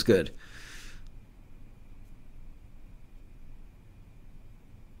answer is good.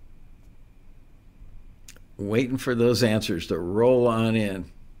 Waiting for those answers to roll on in.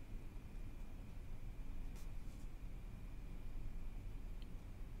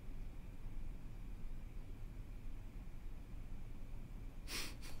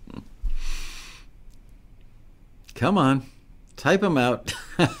 Come on, type them out.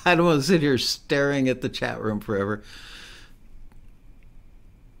 I don't want to sit here staring at the chat room forever.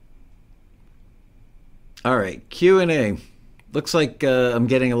 All right, Q&A. Looks like I'm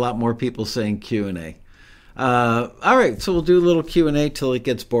getting a lot more people saying Q&A. All right, so we'll do a little Q&A till it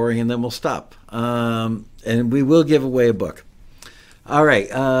gets boring, and then we'll stop. And we will give away a book. All right,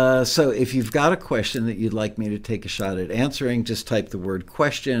 so if you've got a question that you'd like me to take a shot at answering, just type the word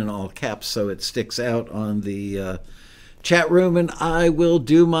question in all caps so it sticks out on the chat room, and I will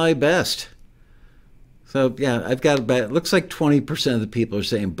do my best. So, yeah, I've got about, it looks like 20% of the people are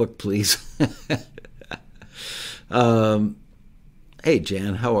saying book, please. Hey,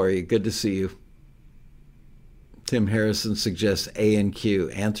 Jan, how are you? Good to see you. Tim Harrison suggests A and Q,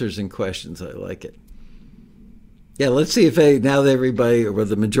 answers and questions. I like it. Yeah, let's see if now that everybody, or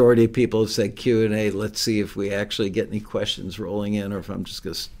the majority of people have said Q&A, let's see if we actually get any questions rolling in, or if I'm just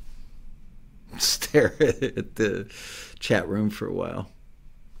going to stare at the chat room for a while.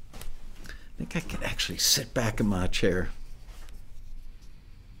 I think I could actually sit back in my chair.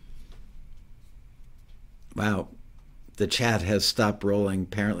 Wow, the chat has stopped rolling.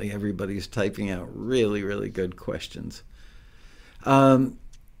 Apparently everybody's typing out really, really good questions.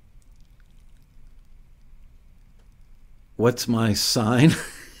 What's my sign?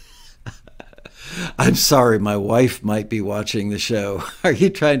 I'm sorry, my wife might be watching the show. Are you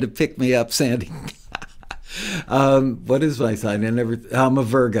trying to pick me up, Sandy? What is my sign? I'm a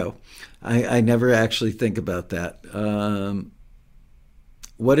Virgo. I never actually think about that.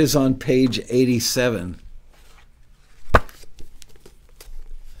 What is on page 87?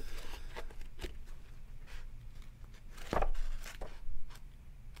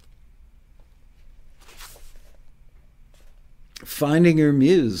 Finding your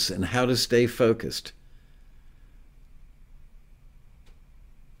muse and how to stay focused.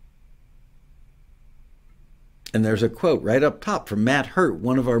 And there's a quote right up top from Matt Hurt,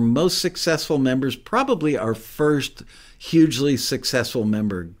 one of our most successful members, probably our first hugely successful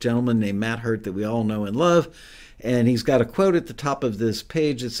member, a gentleman named Matt Hurt that we all know and love. And he's got a quote at the top of this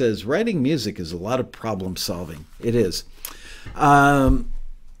page that says, writing music is a lot of problem solving. It is.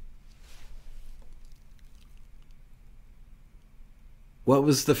 What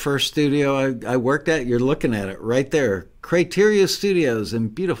was the first studio I worked at? You're looking at it right there. Criteria Studios in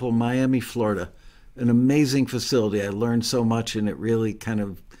beautiful Miami, Florida. An amazing facility. I learned so much, and it really kind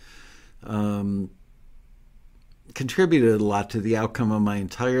of contributed a lot to the outcome of my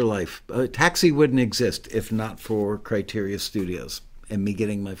entire life. Taxi wouldn't exist if not for Criteria Studios and me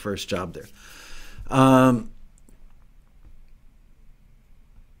getting my first job there.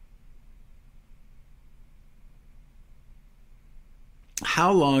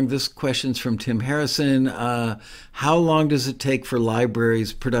 How long, this question's from Tim Harrison, how long does it take for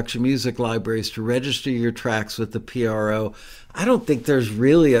libraries, production music libraries, to register your tracks with the PRO? I don't think there's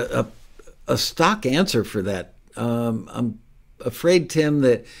really a stock answer for that. I'm afraid, Tim,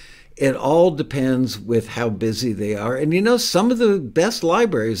 that it all depends with how busy they are. And you know, some of the best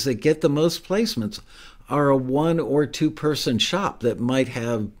libraries that get the most placements are a 1 or 2 person shop that might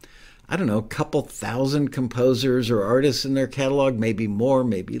have, I don't know, a couple thousand composers or artists in their catalog, maybe more,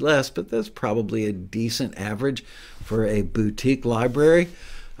 maybe less, but that's probably a decent average for a boutique library.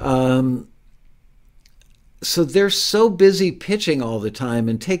 So they're so busy pitching all the time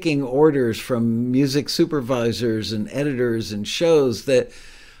and taking orders from music supervisors and editors and shows that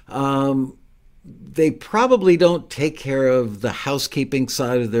they probably don't take care of the housekeeping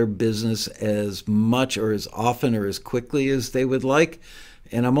side of their business as much or as often or as quickly as they would like.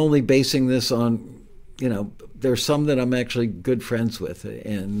 And I'm only basing this on, you know, there's some that I'm actually good friends with,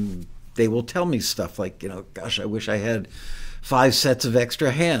 and they will tell me stuff like, you know, gosh, I wish I had 5 sets of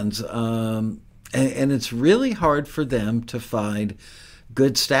extra hands. And it's really hard for them to find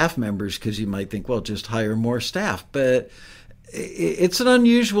good staff members, because you might think, well, just hire more staff. But it's an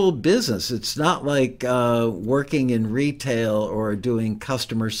unusual business. It's not like working in retail or doing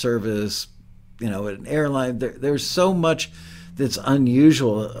customer service, you know, at an airline. There's so much that's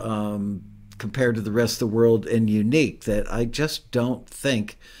unusual compared to the rest of the world and unique that I just don't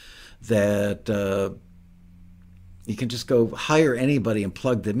think that you can just go hire anybody and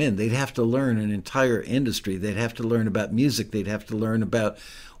plug them in. They'd have to learn an entire industry. They'd have to learn about music. They'd have to learn about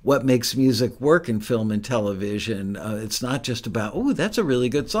what makes music work in film and television. It's not just about, oh, that's a really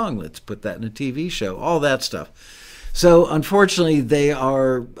good song, let's put that in a TV show, all that stuff. So unfortunately, they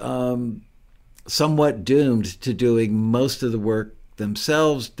are somewhat doomed to doing most of the work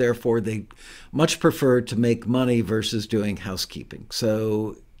themselves. Therefore, they much prefer to make money versus doing housekeeping.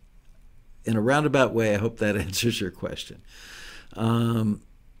 So in a roundabout way, I hope that answers your question.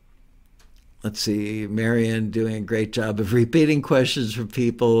 Let's see, Marianne doing a great job of repeating questions from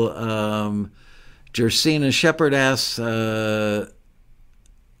people. Jersina Shepard asks,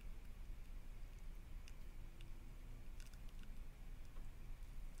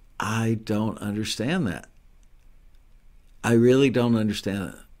 I don't understand that. I really don't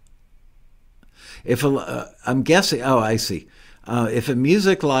understand it. I'm guessing, oh, I see. If a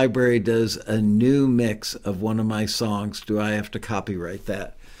music library does a new mix of one of my songs, do I have to copyright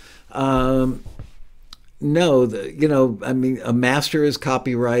that? no, I mean, a master is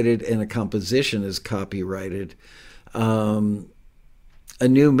copyrighted and a composition is copyrighted. A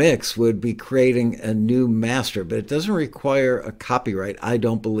new mix would be creating a new master, but it doesn't require a copyright, I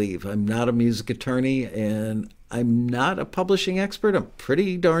don't believe. I'm not a music attorney and I'm not a publishing expert. I'm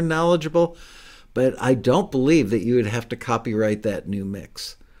pretty darn knowledgeable, but I don't believe that you would have to copyright that new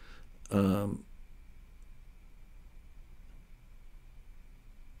mix.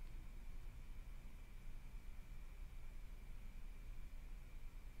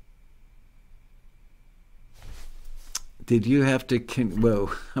 Did you have to?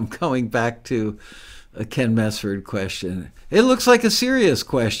 Whoa, I'm going back to a Ken Messford question. It looks like a serious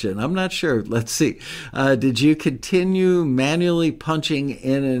question. I'm not sure. Let's see. Did you continue manually punching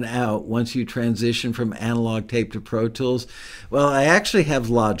in and out once you transition from analog tape to Pro Tools? Well, I actually have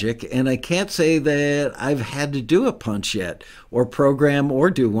Logic, and I can't say that I've had to do a punch yet, or program, or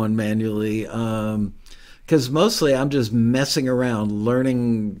do one manually. Because mostly I'm just messing around,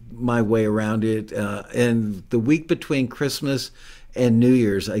 learning my way around it. And the week between Christmas and New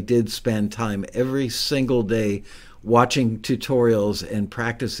Year's, I did spend time every single day watching tutorials and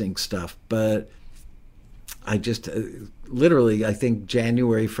practicing stuff. But I just literally, I think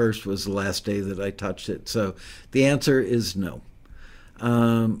January 1st was the last day that I touched it. So the answer is no.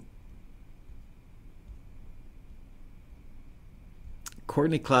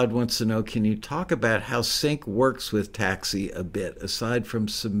 Courtney Cloud wants to know, can you talk about how sync works with Taxi a bit, aside from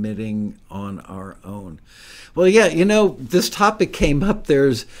submitting on our own? Well, yeah, this topic came up.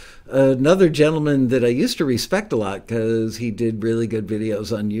 There's another gentleman that I used to respect a lot because he did really good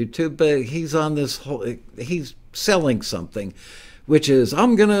videos on YouTube, but he's selling something, which is,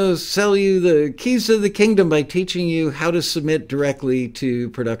 I'm going to sell you the keys to the kingdom by teaching you how to submit directly to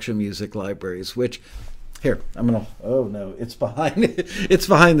production music libraries, which... Here, oh no, it's behind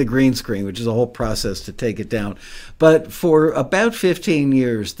the green screen, which is a whole process to take it down. But for about 15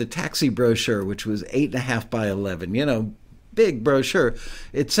 years, the Taxi brochure, which was 8.5 by 11, big brochure,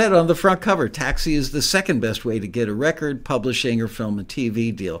 it said on the front cover, Taxi is the second best way to get a record, publishing, or film and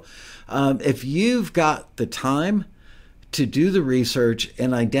TV deal. If you've got the time to do the research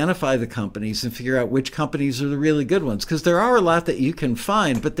and identify the companies and figure out which companies are the really good ones, because there are a lot that you can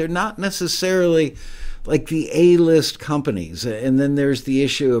find, but they're not necessarily like the A-list companies. And then there's the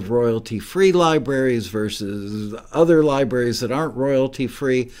issue of royalty-free libraries versus other libraries that aren't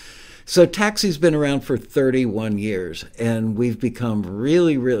royalty-free. So Taxi's been around for 31 years, and we've become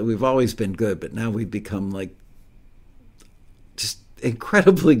really, we've always been good, but now we've become like just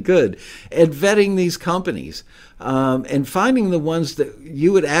incredibly good at vetting these companies and finding the ones that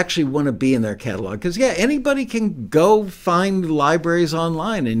you would actually want to be in their catalog. Because, yeah, anybody can go find libraries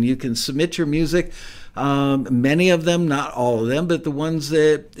online, and you can submit your music. Many of them, not all of them, but the ones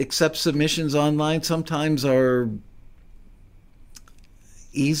that accept submissions online sometimes are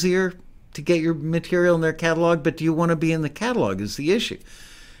easier to get your material in their catalog. But do you want to be in the catalog is the issue.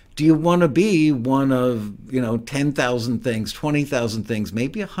 Do you want to be one of, 10,000 things, 20,000 things,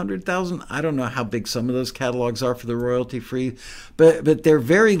 maybe 100,000? I don't know how big some of those catalogs are for the royalty-free, but they're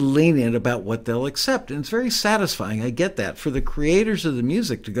very lenient about what they'll accept, and it's very satisfying. I get that. For the creators of the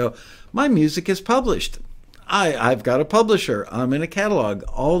music to go, my music is published. I've got a publisher. I'm in a catalog.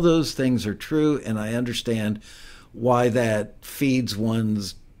 All those things are true, and I understand why that feeds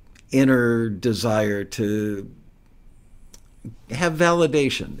one's inner desire to have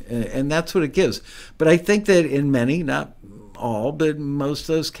validation, and that's what it gives. But I think that in many, not all, but most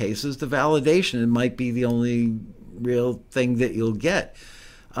of those cases, the validation might be the only real thing that you'll get.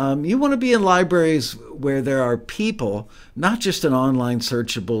 You want to be in libraries where there are people, not just an online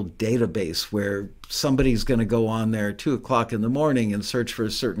searchable database where somebody's going to go on there at 2 o'clock in the morning and search for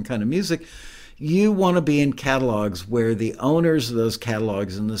a certain kind of music. You want to be in catalogs where the owners of those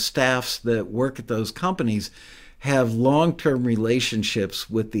catalogs and the staffs that work at those companies have long-term relationships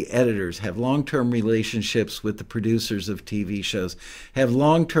with the editors, have long-term relationships with the producers of TV shows, have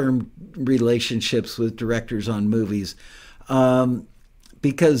long-term relationships with directors on movies,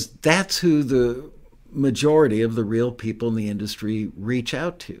 because that's who the majority of the real people in the industry reach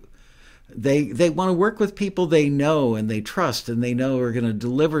out to. They want to work with people they know and they trust and they know are going to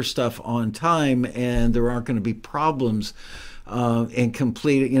deliver stuff on time, and there aren't going to be problems and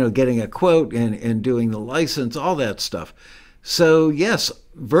getting a quote and doing the license, all that stuff. So yes,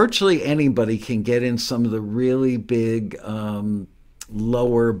 virtually anybody can get in some of the really big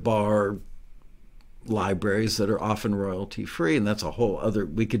lower bar libraries that are often royalty free, and that's a whole other,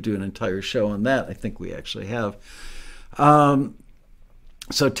 we could do an entire show on that. I think we actually have.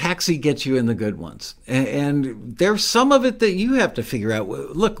 So Taxi gets you in the good ones. And there's some of it that you have to figure out.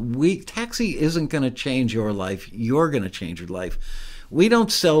 Look, Taxi isn't going to change your life. You're going to change your life. We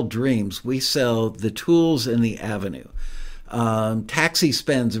don't sell dreams. We sell the tools and the avenue. Taxi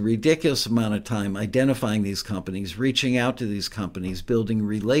spends a ridiculous amount of time identifying these companies, reaching out to these companies, building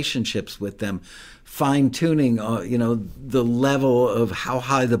relationships with them, fine-tuning, the level of how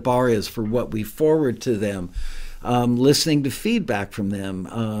high the bar is for what we forward to them. Listening to feedback from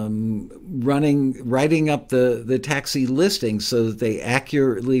them, writing up the Taxi listings so that they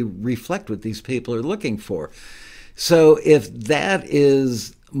accurately reflect what these people are looking for. So if that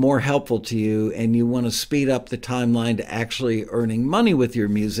is more helpful to you and you want to speed up the timeline to actually earning money with your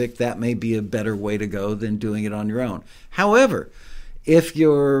music, that may be a better way to go than doing it on your own. However, if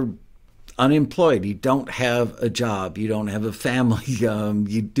you're unemployed, you don't have a job, you don't have a family,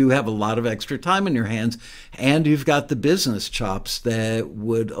 you do have a lot of extra time in your hands, and you've got the business chops that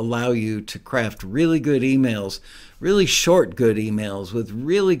would allow you to craft really good emails, really short good emails with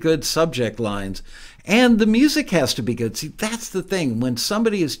really good subject lines, and the music has to be good. See, that's the thing. When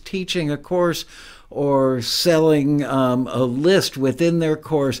somebody is teaching a course or selling a list within their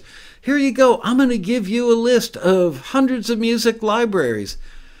course, here you go, I'm going to give you a list of hundreds of music libraries.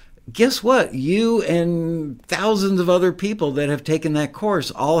 Guess what? You and thousands of other people that have taken that course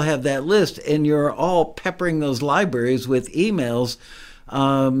all have that list, and you're all peppering those libraries with emails.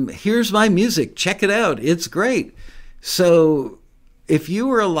 Here's my music. Check it out. It's great. So if you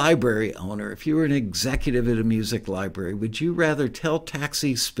were a library owner, if you were an executive at a music library, would you rather tell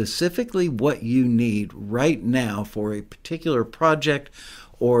Taxi specifically what you need right now for a particular project,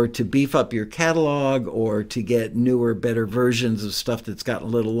 or to beef up your catalog, or to get newer, better versions of stuff that's gotten a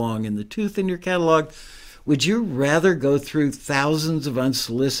little long in the tooth in your catalog? Would you rather go through thousands of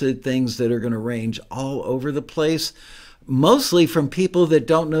unsolicited things that are going to range all over the place, mostly from people that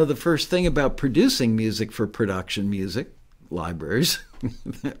don't know the first thing about producing music for production music libraries?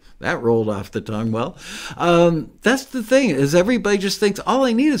 That rolled off the tongue well. That's the thing, is everybody just thinks all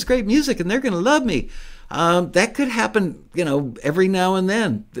I need is great music and they're going to love me. That could happen, every now and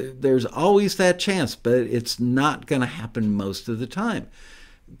then. There's always that chance, but it's not going to happen most of the time.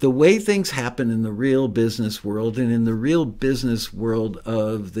 The way things happen in the real business world, and in the real business world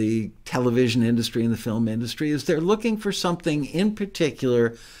of the television industry and the film industry, is they're looking for something in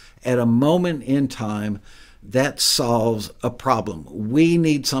particular at a moment in time that solves a problem. We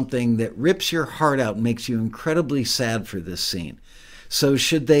need something that rips your heart out and makes you incredibly sad for this scene. So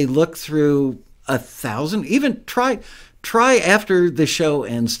should they look through 1,000, even try after the show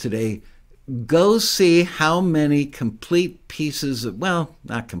ends today, go see how many complete pieces of, well,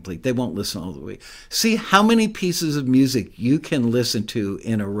 not complete, they won't listen all the way. See how many pieces of music you can listen to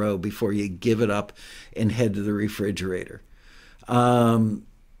in a row before you give it up and head to the refrigerator.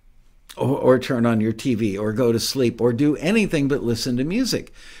 Or turn on your TV, or go to sleep, or do anything but listen to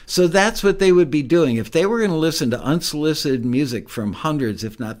music. So that's what they would be doing. If they were going to listen to unsolicited music from hundreds,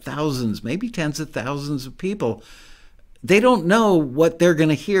 if not thousands, maybe tens of thousands of people, they don't know what they're going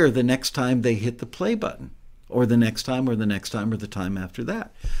to hear the next time they hit the play button, or the next time, or the next time, or the time after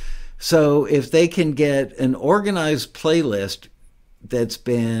that. So if they can get an organized playlist that's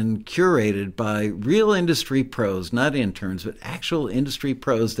been curated by real industry pros, not interns, but actual industry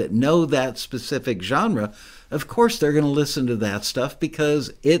pros that know that specific genre, of course they're going to listen to that stuff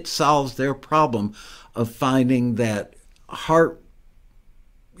because it solves their problem of finding that heart,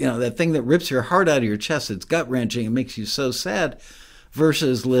 that thing that rips your heart out of your chest, it's gut-wrenching, it makes you so sad,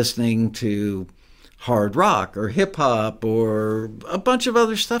 versus listening to hard rock or hip-hop or a bunch of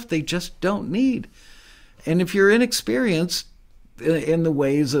other stuff they just don't need. And if you're inexperienced in the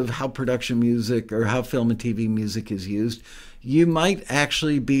ways of how production music or how film and TV music is used, you might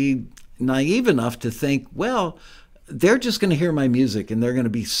actually be naive enough to think, well, they're just going to hear my music and they're going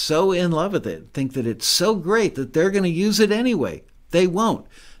to be so in love with it, think that it's so great that they're going to use it anyway. They won't.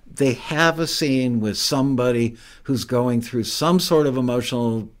 They have a scene with somebody who's going through some sort of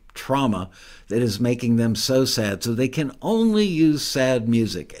emotional trauma that is making them so sad, so they can only use sad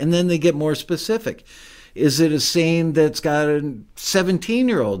music. And then they get more specific. Is it a scene that's got a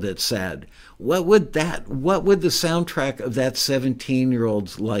 17-year-old that's sad? What would the soundtrack of that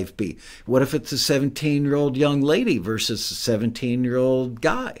 17-year-old's life be? What if it's a 17-year-old young lady versus a 17-year-old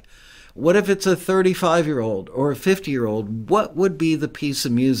guy? What if it's a 35-year-old or a 50-year-old? What would be the piece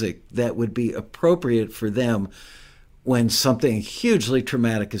of music that would be appropriate for them when something hugely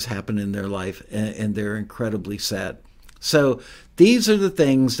traumatic has happened in their life and they're incredibly sad? So these are the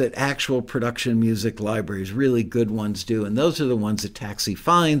things that actual production music libraries, really good ones, do. And those are the ones that Taxi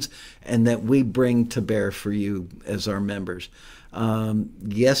finds and that we bring to bear for you as our members.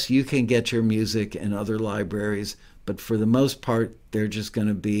 Yes, you can get your music in other libraries, but for the most part, they're just going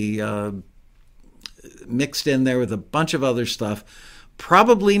to be mixed in there with a bunch of other stuff.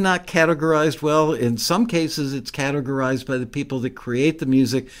 Probably not categorized well. In some cases, it's categorized by the people that create the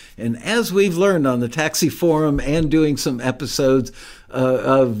music. And as we've learned on the Taxi Forum and doing some episodes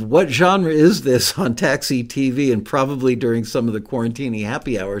of what genre is this on Taxi TV and probably during some of the quarantine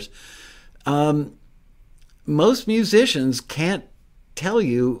happy hours, most musicians can't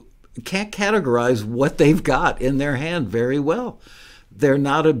categorize what they've got in their hand very well. They're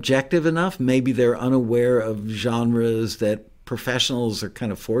not objective enough. Maybe they're unaware of genres that professionals are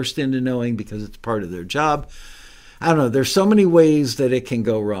kind of forced into knowing because it's part of their job. I don't know. There's so many ways that it can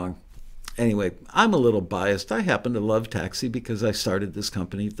go wrong. Anyway, I'm a little biased. I happen to love Taxi because I started this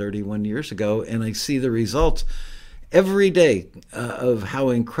company 31 years ago, and I see the results every day of how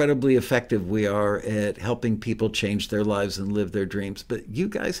incredibly effective we are at helping people change their lives and live their dreams. But you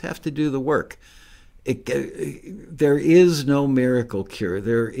guys have to do the work. There is no miracle cure.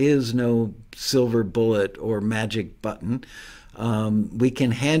 There is no silver bullet or magic button. We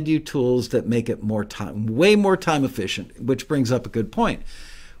can hand you tools that make it way more time efficient, which brings up a good point.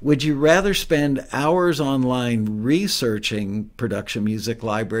 Would you rather spend hours online researching production music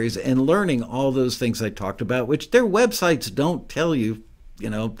libraries and learning all those things I talked about, which their websites don't tell you?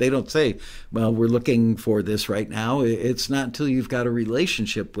 They don't say, well, we're looking for this right now. It's not until you've got a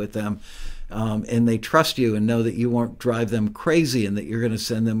relationship with them and they trust you and know that you won't drive them crazy and that you're going to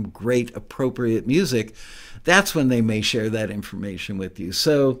send them great, appropriate music. That's when they may share that information with you.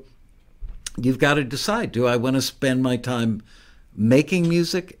 So you've got to decide, do I want to spend my time making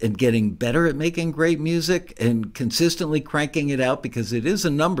music and getting better at making great music and consistently cranking it out, because it is a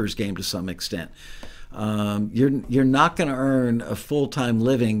numbers game to some extent. You're not going to earn a full-time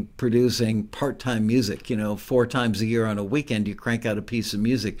living producing part-time music. 4 times a year on a weekend you crank out a piece of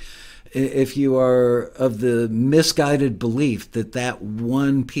music. If you are of the misguided belief that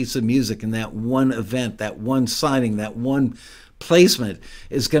one piece of music and that one event, that one signing, that one placement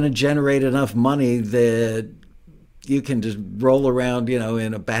is going to generate enough money that you can just roll around,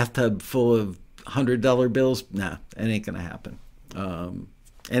 in a bathtub full of $100 bills, nah, it ain't going to happen.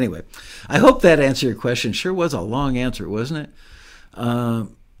 Anyway, I hope that answered your question. Sure was a long answer, wasn't it? All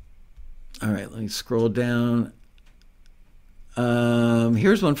right, let me scroll down.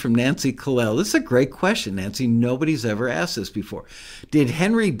 Here's one from Nancy Kalel. This is a great question, Nancy. Nobody's ever asked this before. Did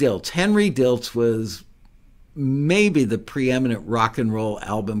Henry Diltz was maybe the preeminent rock and roll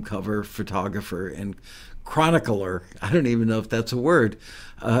album cover photographer and chronicler, I don't even know if that's a word,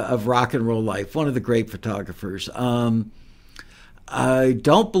 of rock and roll life, one of the great photographers. I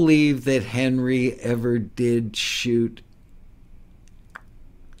don't believe that Henry ever did shoot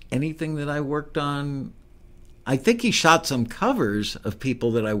anything that I worked on. I think he shot some covers of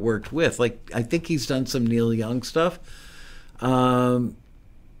people that I worked with. I think he's done some Neil Young stuff.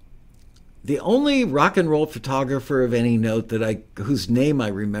 The only rock and roll photographer of any note whose name I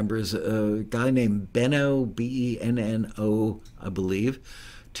remember is a guy named Benno, Benno, I believe,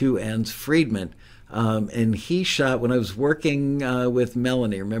 2 N's, Friedman. And he shot, when I was working with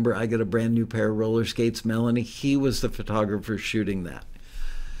Melanie, remember I got a brand new pair of roller skates, Melanie? He was the photographer shooting that.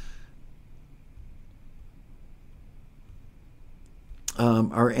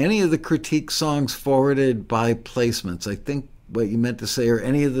 Are any of the critique songs forwarded by placements? I think what you meant to say, or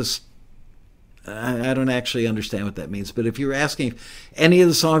any of this, I don't actually understand what that means. But if you're asking if any of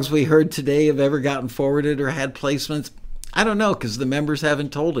the songs we heard today have ever gotten forwarded or had placements, I don't know, because the members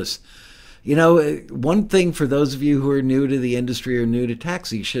haven't told us. One thing for those of you who are new to the industry or new to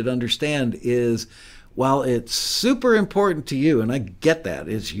Taxi should understand is, while it's super important to you, and I get that,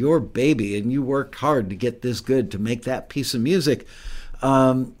 it's your baby and you worked hard to get this good, to make that piece of music,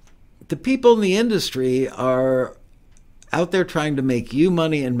 the people in the industry are out there trying to make you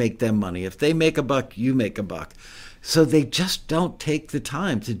money and make them money. If they make a buck, you make a buck. So they just don't take the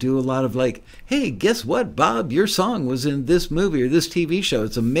time to do a lot of hey, guess what, Bob? Your song was in this movie or this TV show.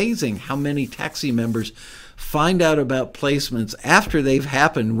 It's amazing how many Taxi members find out about placements after they've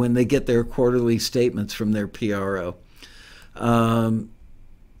happened, when they get their quarterly statements from their PRO.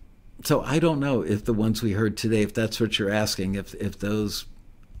 So I don't know if the ones we heard today, if that's what you're asking, if those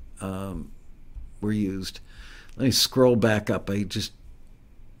were used. Let me scroll back up. I just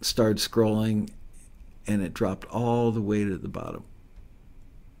started scrolling and it dropped all the way to the bottom.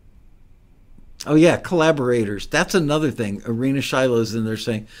 Oh yeah, collaborators. That's another thing. Arena Shiloh's in there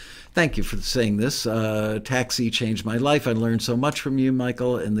saying, thank you for saying this. Taxi changed my life. I learned so much from you,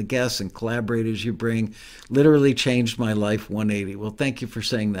 Michael, and the guests and collaborators you bring literally changed my life 180. Well, thank you for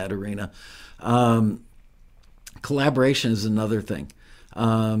saying that, Arena. Collaboration is another thing.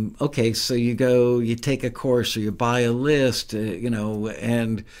 Okay, so you take a course or you buy a list,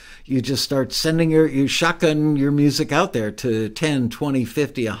 and you just start sending you shotgun your music out there to 10, 20,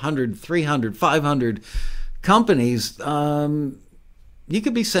 50, 100, 300, 500 companies. You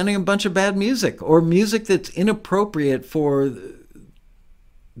could be sending a bunch of bad music or music that's inappropriate for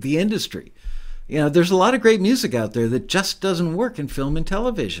the industry. There's a lot of great music out there that just doesn't work in film and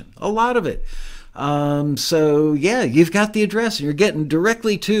television. A lot of it. So yeah, you've got the address and you're getting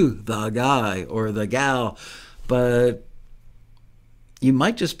directly to the guy or the gal, but you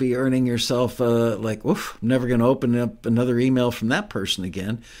might just be earning yourself like, oof, I'm never going to open up another email from that person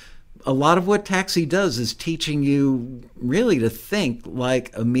again. A lot of what Taxi does is teaching you really to think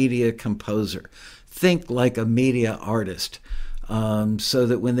like a media composer, think like a media artist, so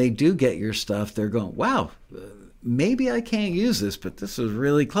that when they do get your stuff, they're going, wow, maybe I can't use this, but this is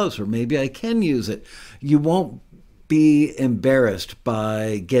really close, or maybe I can use it. You won't be embarrassed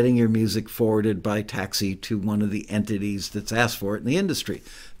by getting your music forwarded by Taxi to one of the entities that's asked for it in the industry.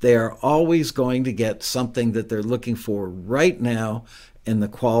 They are always going to get something that they're looking for right now, and the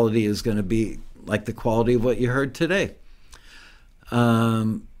quality is going to be like the quality of what you heard today.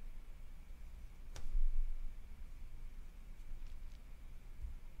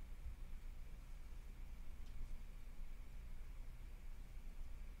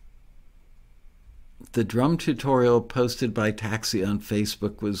 The drum tutorial posted by Taxi on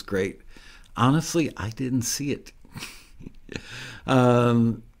Facebook was great. Honestly, I didn't see it.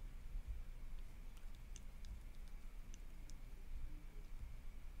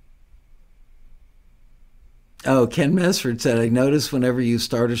 Oh, Ken Mesford said, I noticed whenever you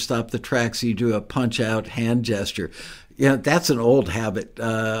start or stop the tracks, you do a punch-out hand gesture. That's an old habit.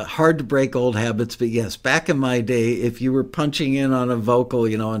 Hard to break old habits, but yes, back in my day, if you were punching in on a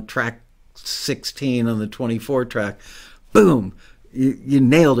vocal, on track 16 on the 24 track, boom, you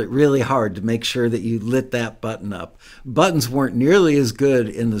nailed it really hard to make sure that you lit that button up. Buttons weren't nearly as good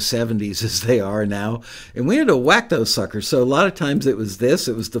in the 70s as they are now, and we had to whack those suckers. So a lot of times it was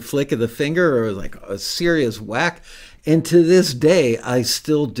the flick of the finger or like a serious whack. And to this day, I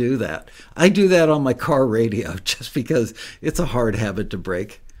still do that. I do that on my car radio just because it's a hard habit to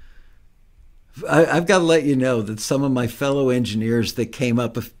break. I've got to let you know that some of my fellow engineers that came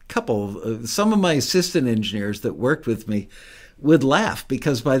up, some of my assistant engineers that worked with me would laugh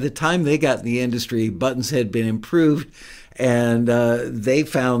because by the time they got in the industry, buttons had been improved and they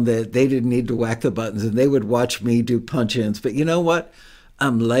found that they didn't need to whack the buttons and they would watch me do punch-ins. But you know what?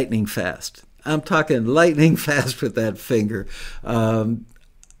 I'm lightning fast. I'm talking lightning fast with that finger.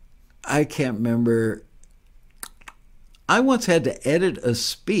 I can't remember. I once had to edit a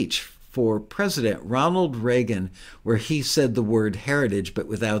speech for President Ronald Reagan where he said the word heritage but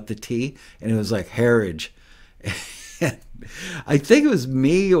without the T, and it was like heritage. I think it was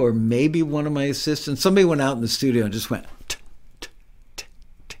me or maybe one of my assistants. Somebody went out in the studio and just went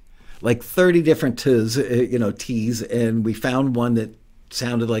like 30 different T's, T's, and we found one that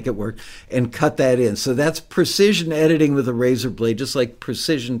sounded like it worked and cut that in. So that's precision editing with a razor blade, just like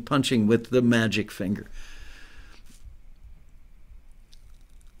precision punching with the magic finger.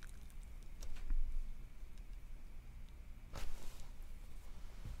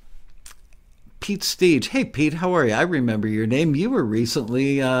 Pete Steege. Hey, Pete, how are you? I remember your name. You were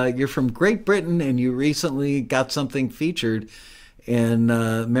recently, you're from Great Britain, and you recently got something featured in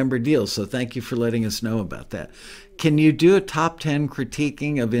member deals. So thank you for letting us know about that. Can you do a top 10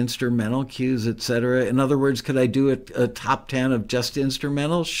 critiquing of instrumental cues, etc.? In other words, could I do a top 10 of just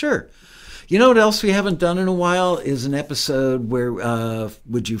instrumentals? Sure. You know what else we haven't done in a while is an episode where,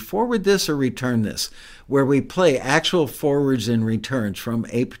 would you forward this or return this? Where we play actual forwards and returns from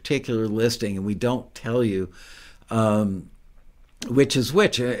a particular listing and we don't tell you which is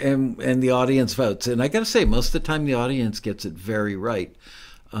which, and the audience votes. And I got to say, most of the time the audience gets it very right.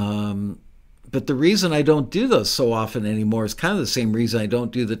 But the reason I don't do those so often anymore is kind of the same reason I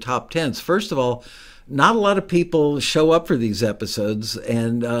don't do the top 10s. First of all, not a lot of people show up for these episodes.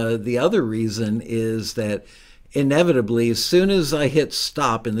 And the other reason is that inevitably, as soon as I hit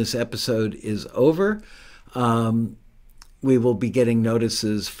stop and this episode is over, we will be getting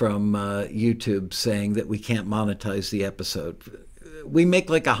notices from YouTube saying that we can't monetize the episode. We make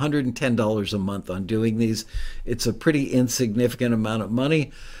like $110 a month on doing these. It's a pretty insignificant amount of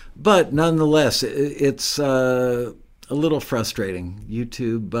money, but nonetheless, it's a little frustrating.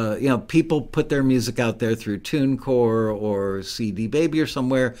 YouTube, people put their music out there through TuneCore or CD Baby or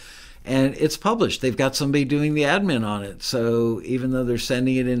somewhere, and it's published. They've got somebody doing the admin on it. So even though they're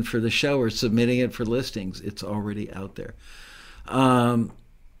sending it in for the show or submitting it for listings, it's already out there.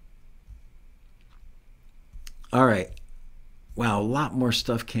 All right. Wow, a lot more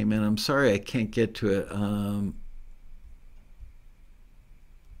stuff came in. I'm sorry I can't get to it.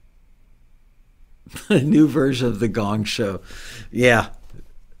 A new version of the Gong Show. Yeah,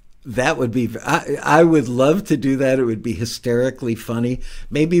 that would be. I would love to do that. It would be hysterically funny.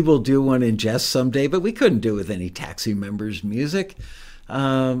 Maybe we'll do one in jest someday, but we couldn't do it with any Taxi members' music.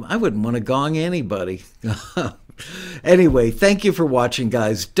 I wouldn't want to gong anybody. Anyway, thank you for watching,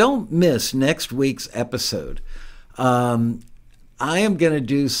 guys. Don't miss next week's episode. I am going to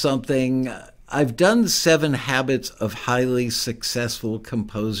do something. I've done 7 Habits of Highly Successful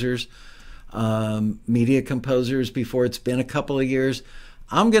Composers, media composers before. It's been a couple of years.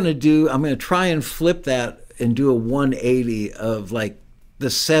 I'm going to try and flip that and do a 180 of like the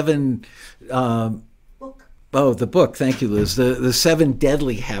 7, the book. Thank you, Liz. The 7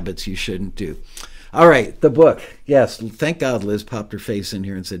 deadly habits you shouldn't do. All right, the book. Yes, thank God Liz popped her face in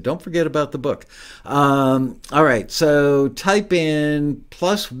here and said, don't forget about the book. All right, so type in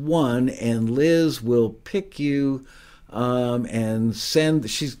 +1 and Liz will pick you and send.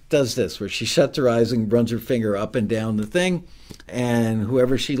 She does this where she shuts her eyes and runs her finger up and down the thing, and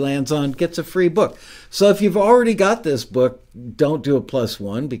whoever she lands on gets a free book. So if you've already got this book, don't do a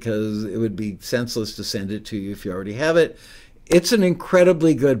 +1 because it would be senseless to send it to you if you already have it. It's an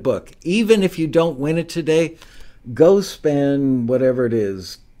incredibly good book. Even if you don't win it today, go spend whatever it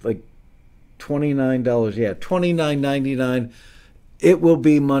is, like $29. Yeah, $29.99. It will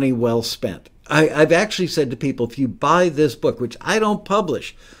be money well spent. I've actually said to people, if you buy this book, which I don't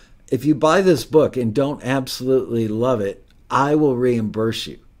publish, if you buy this book and don't absolutely love it, I will reimburse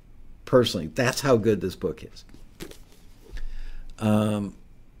you personally. That's how good this book is.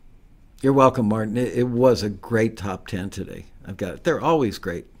 You're welcome, Martin. It was a great top 10 today. I've got it. They're always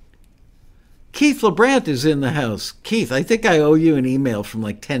great. Keith LeBrant is in the house. Keith, I think I owe you an email from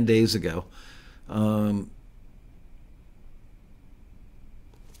like 10 days ago. All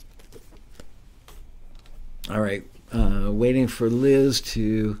right. Waiting for Liz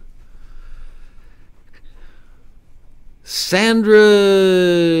to... Sandra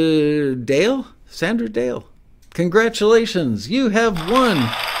Dale? Sandra Dale. Congratulations. You have won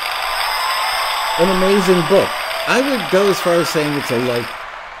an amazing book. I would go as far as saying it's a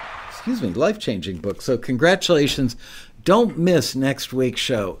life-changing book. So congratulations. Don't miss next week's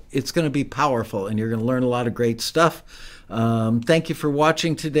show. It's going to be powerful, and you're going to learn a lot of great stuff. Thank you for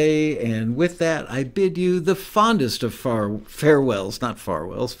watching today. And with that, I bid you the fondest of farewells. Not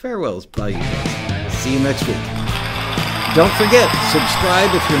farewells. Farewells. Bye. See you next week. Don't forget,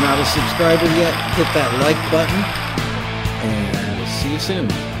 subscribe if you're not a subscriber yet. Hit that like button, and we'll see you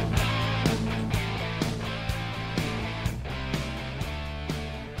soon.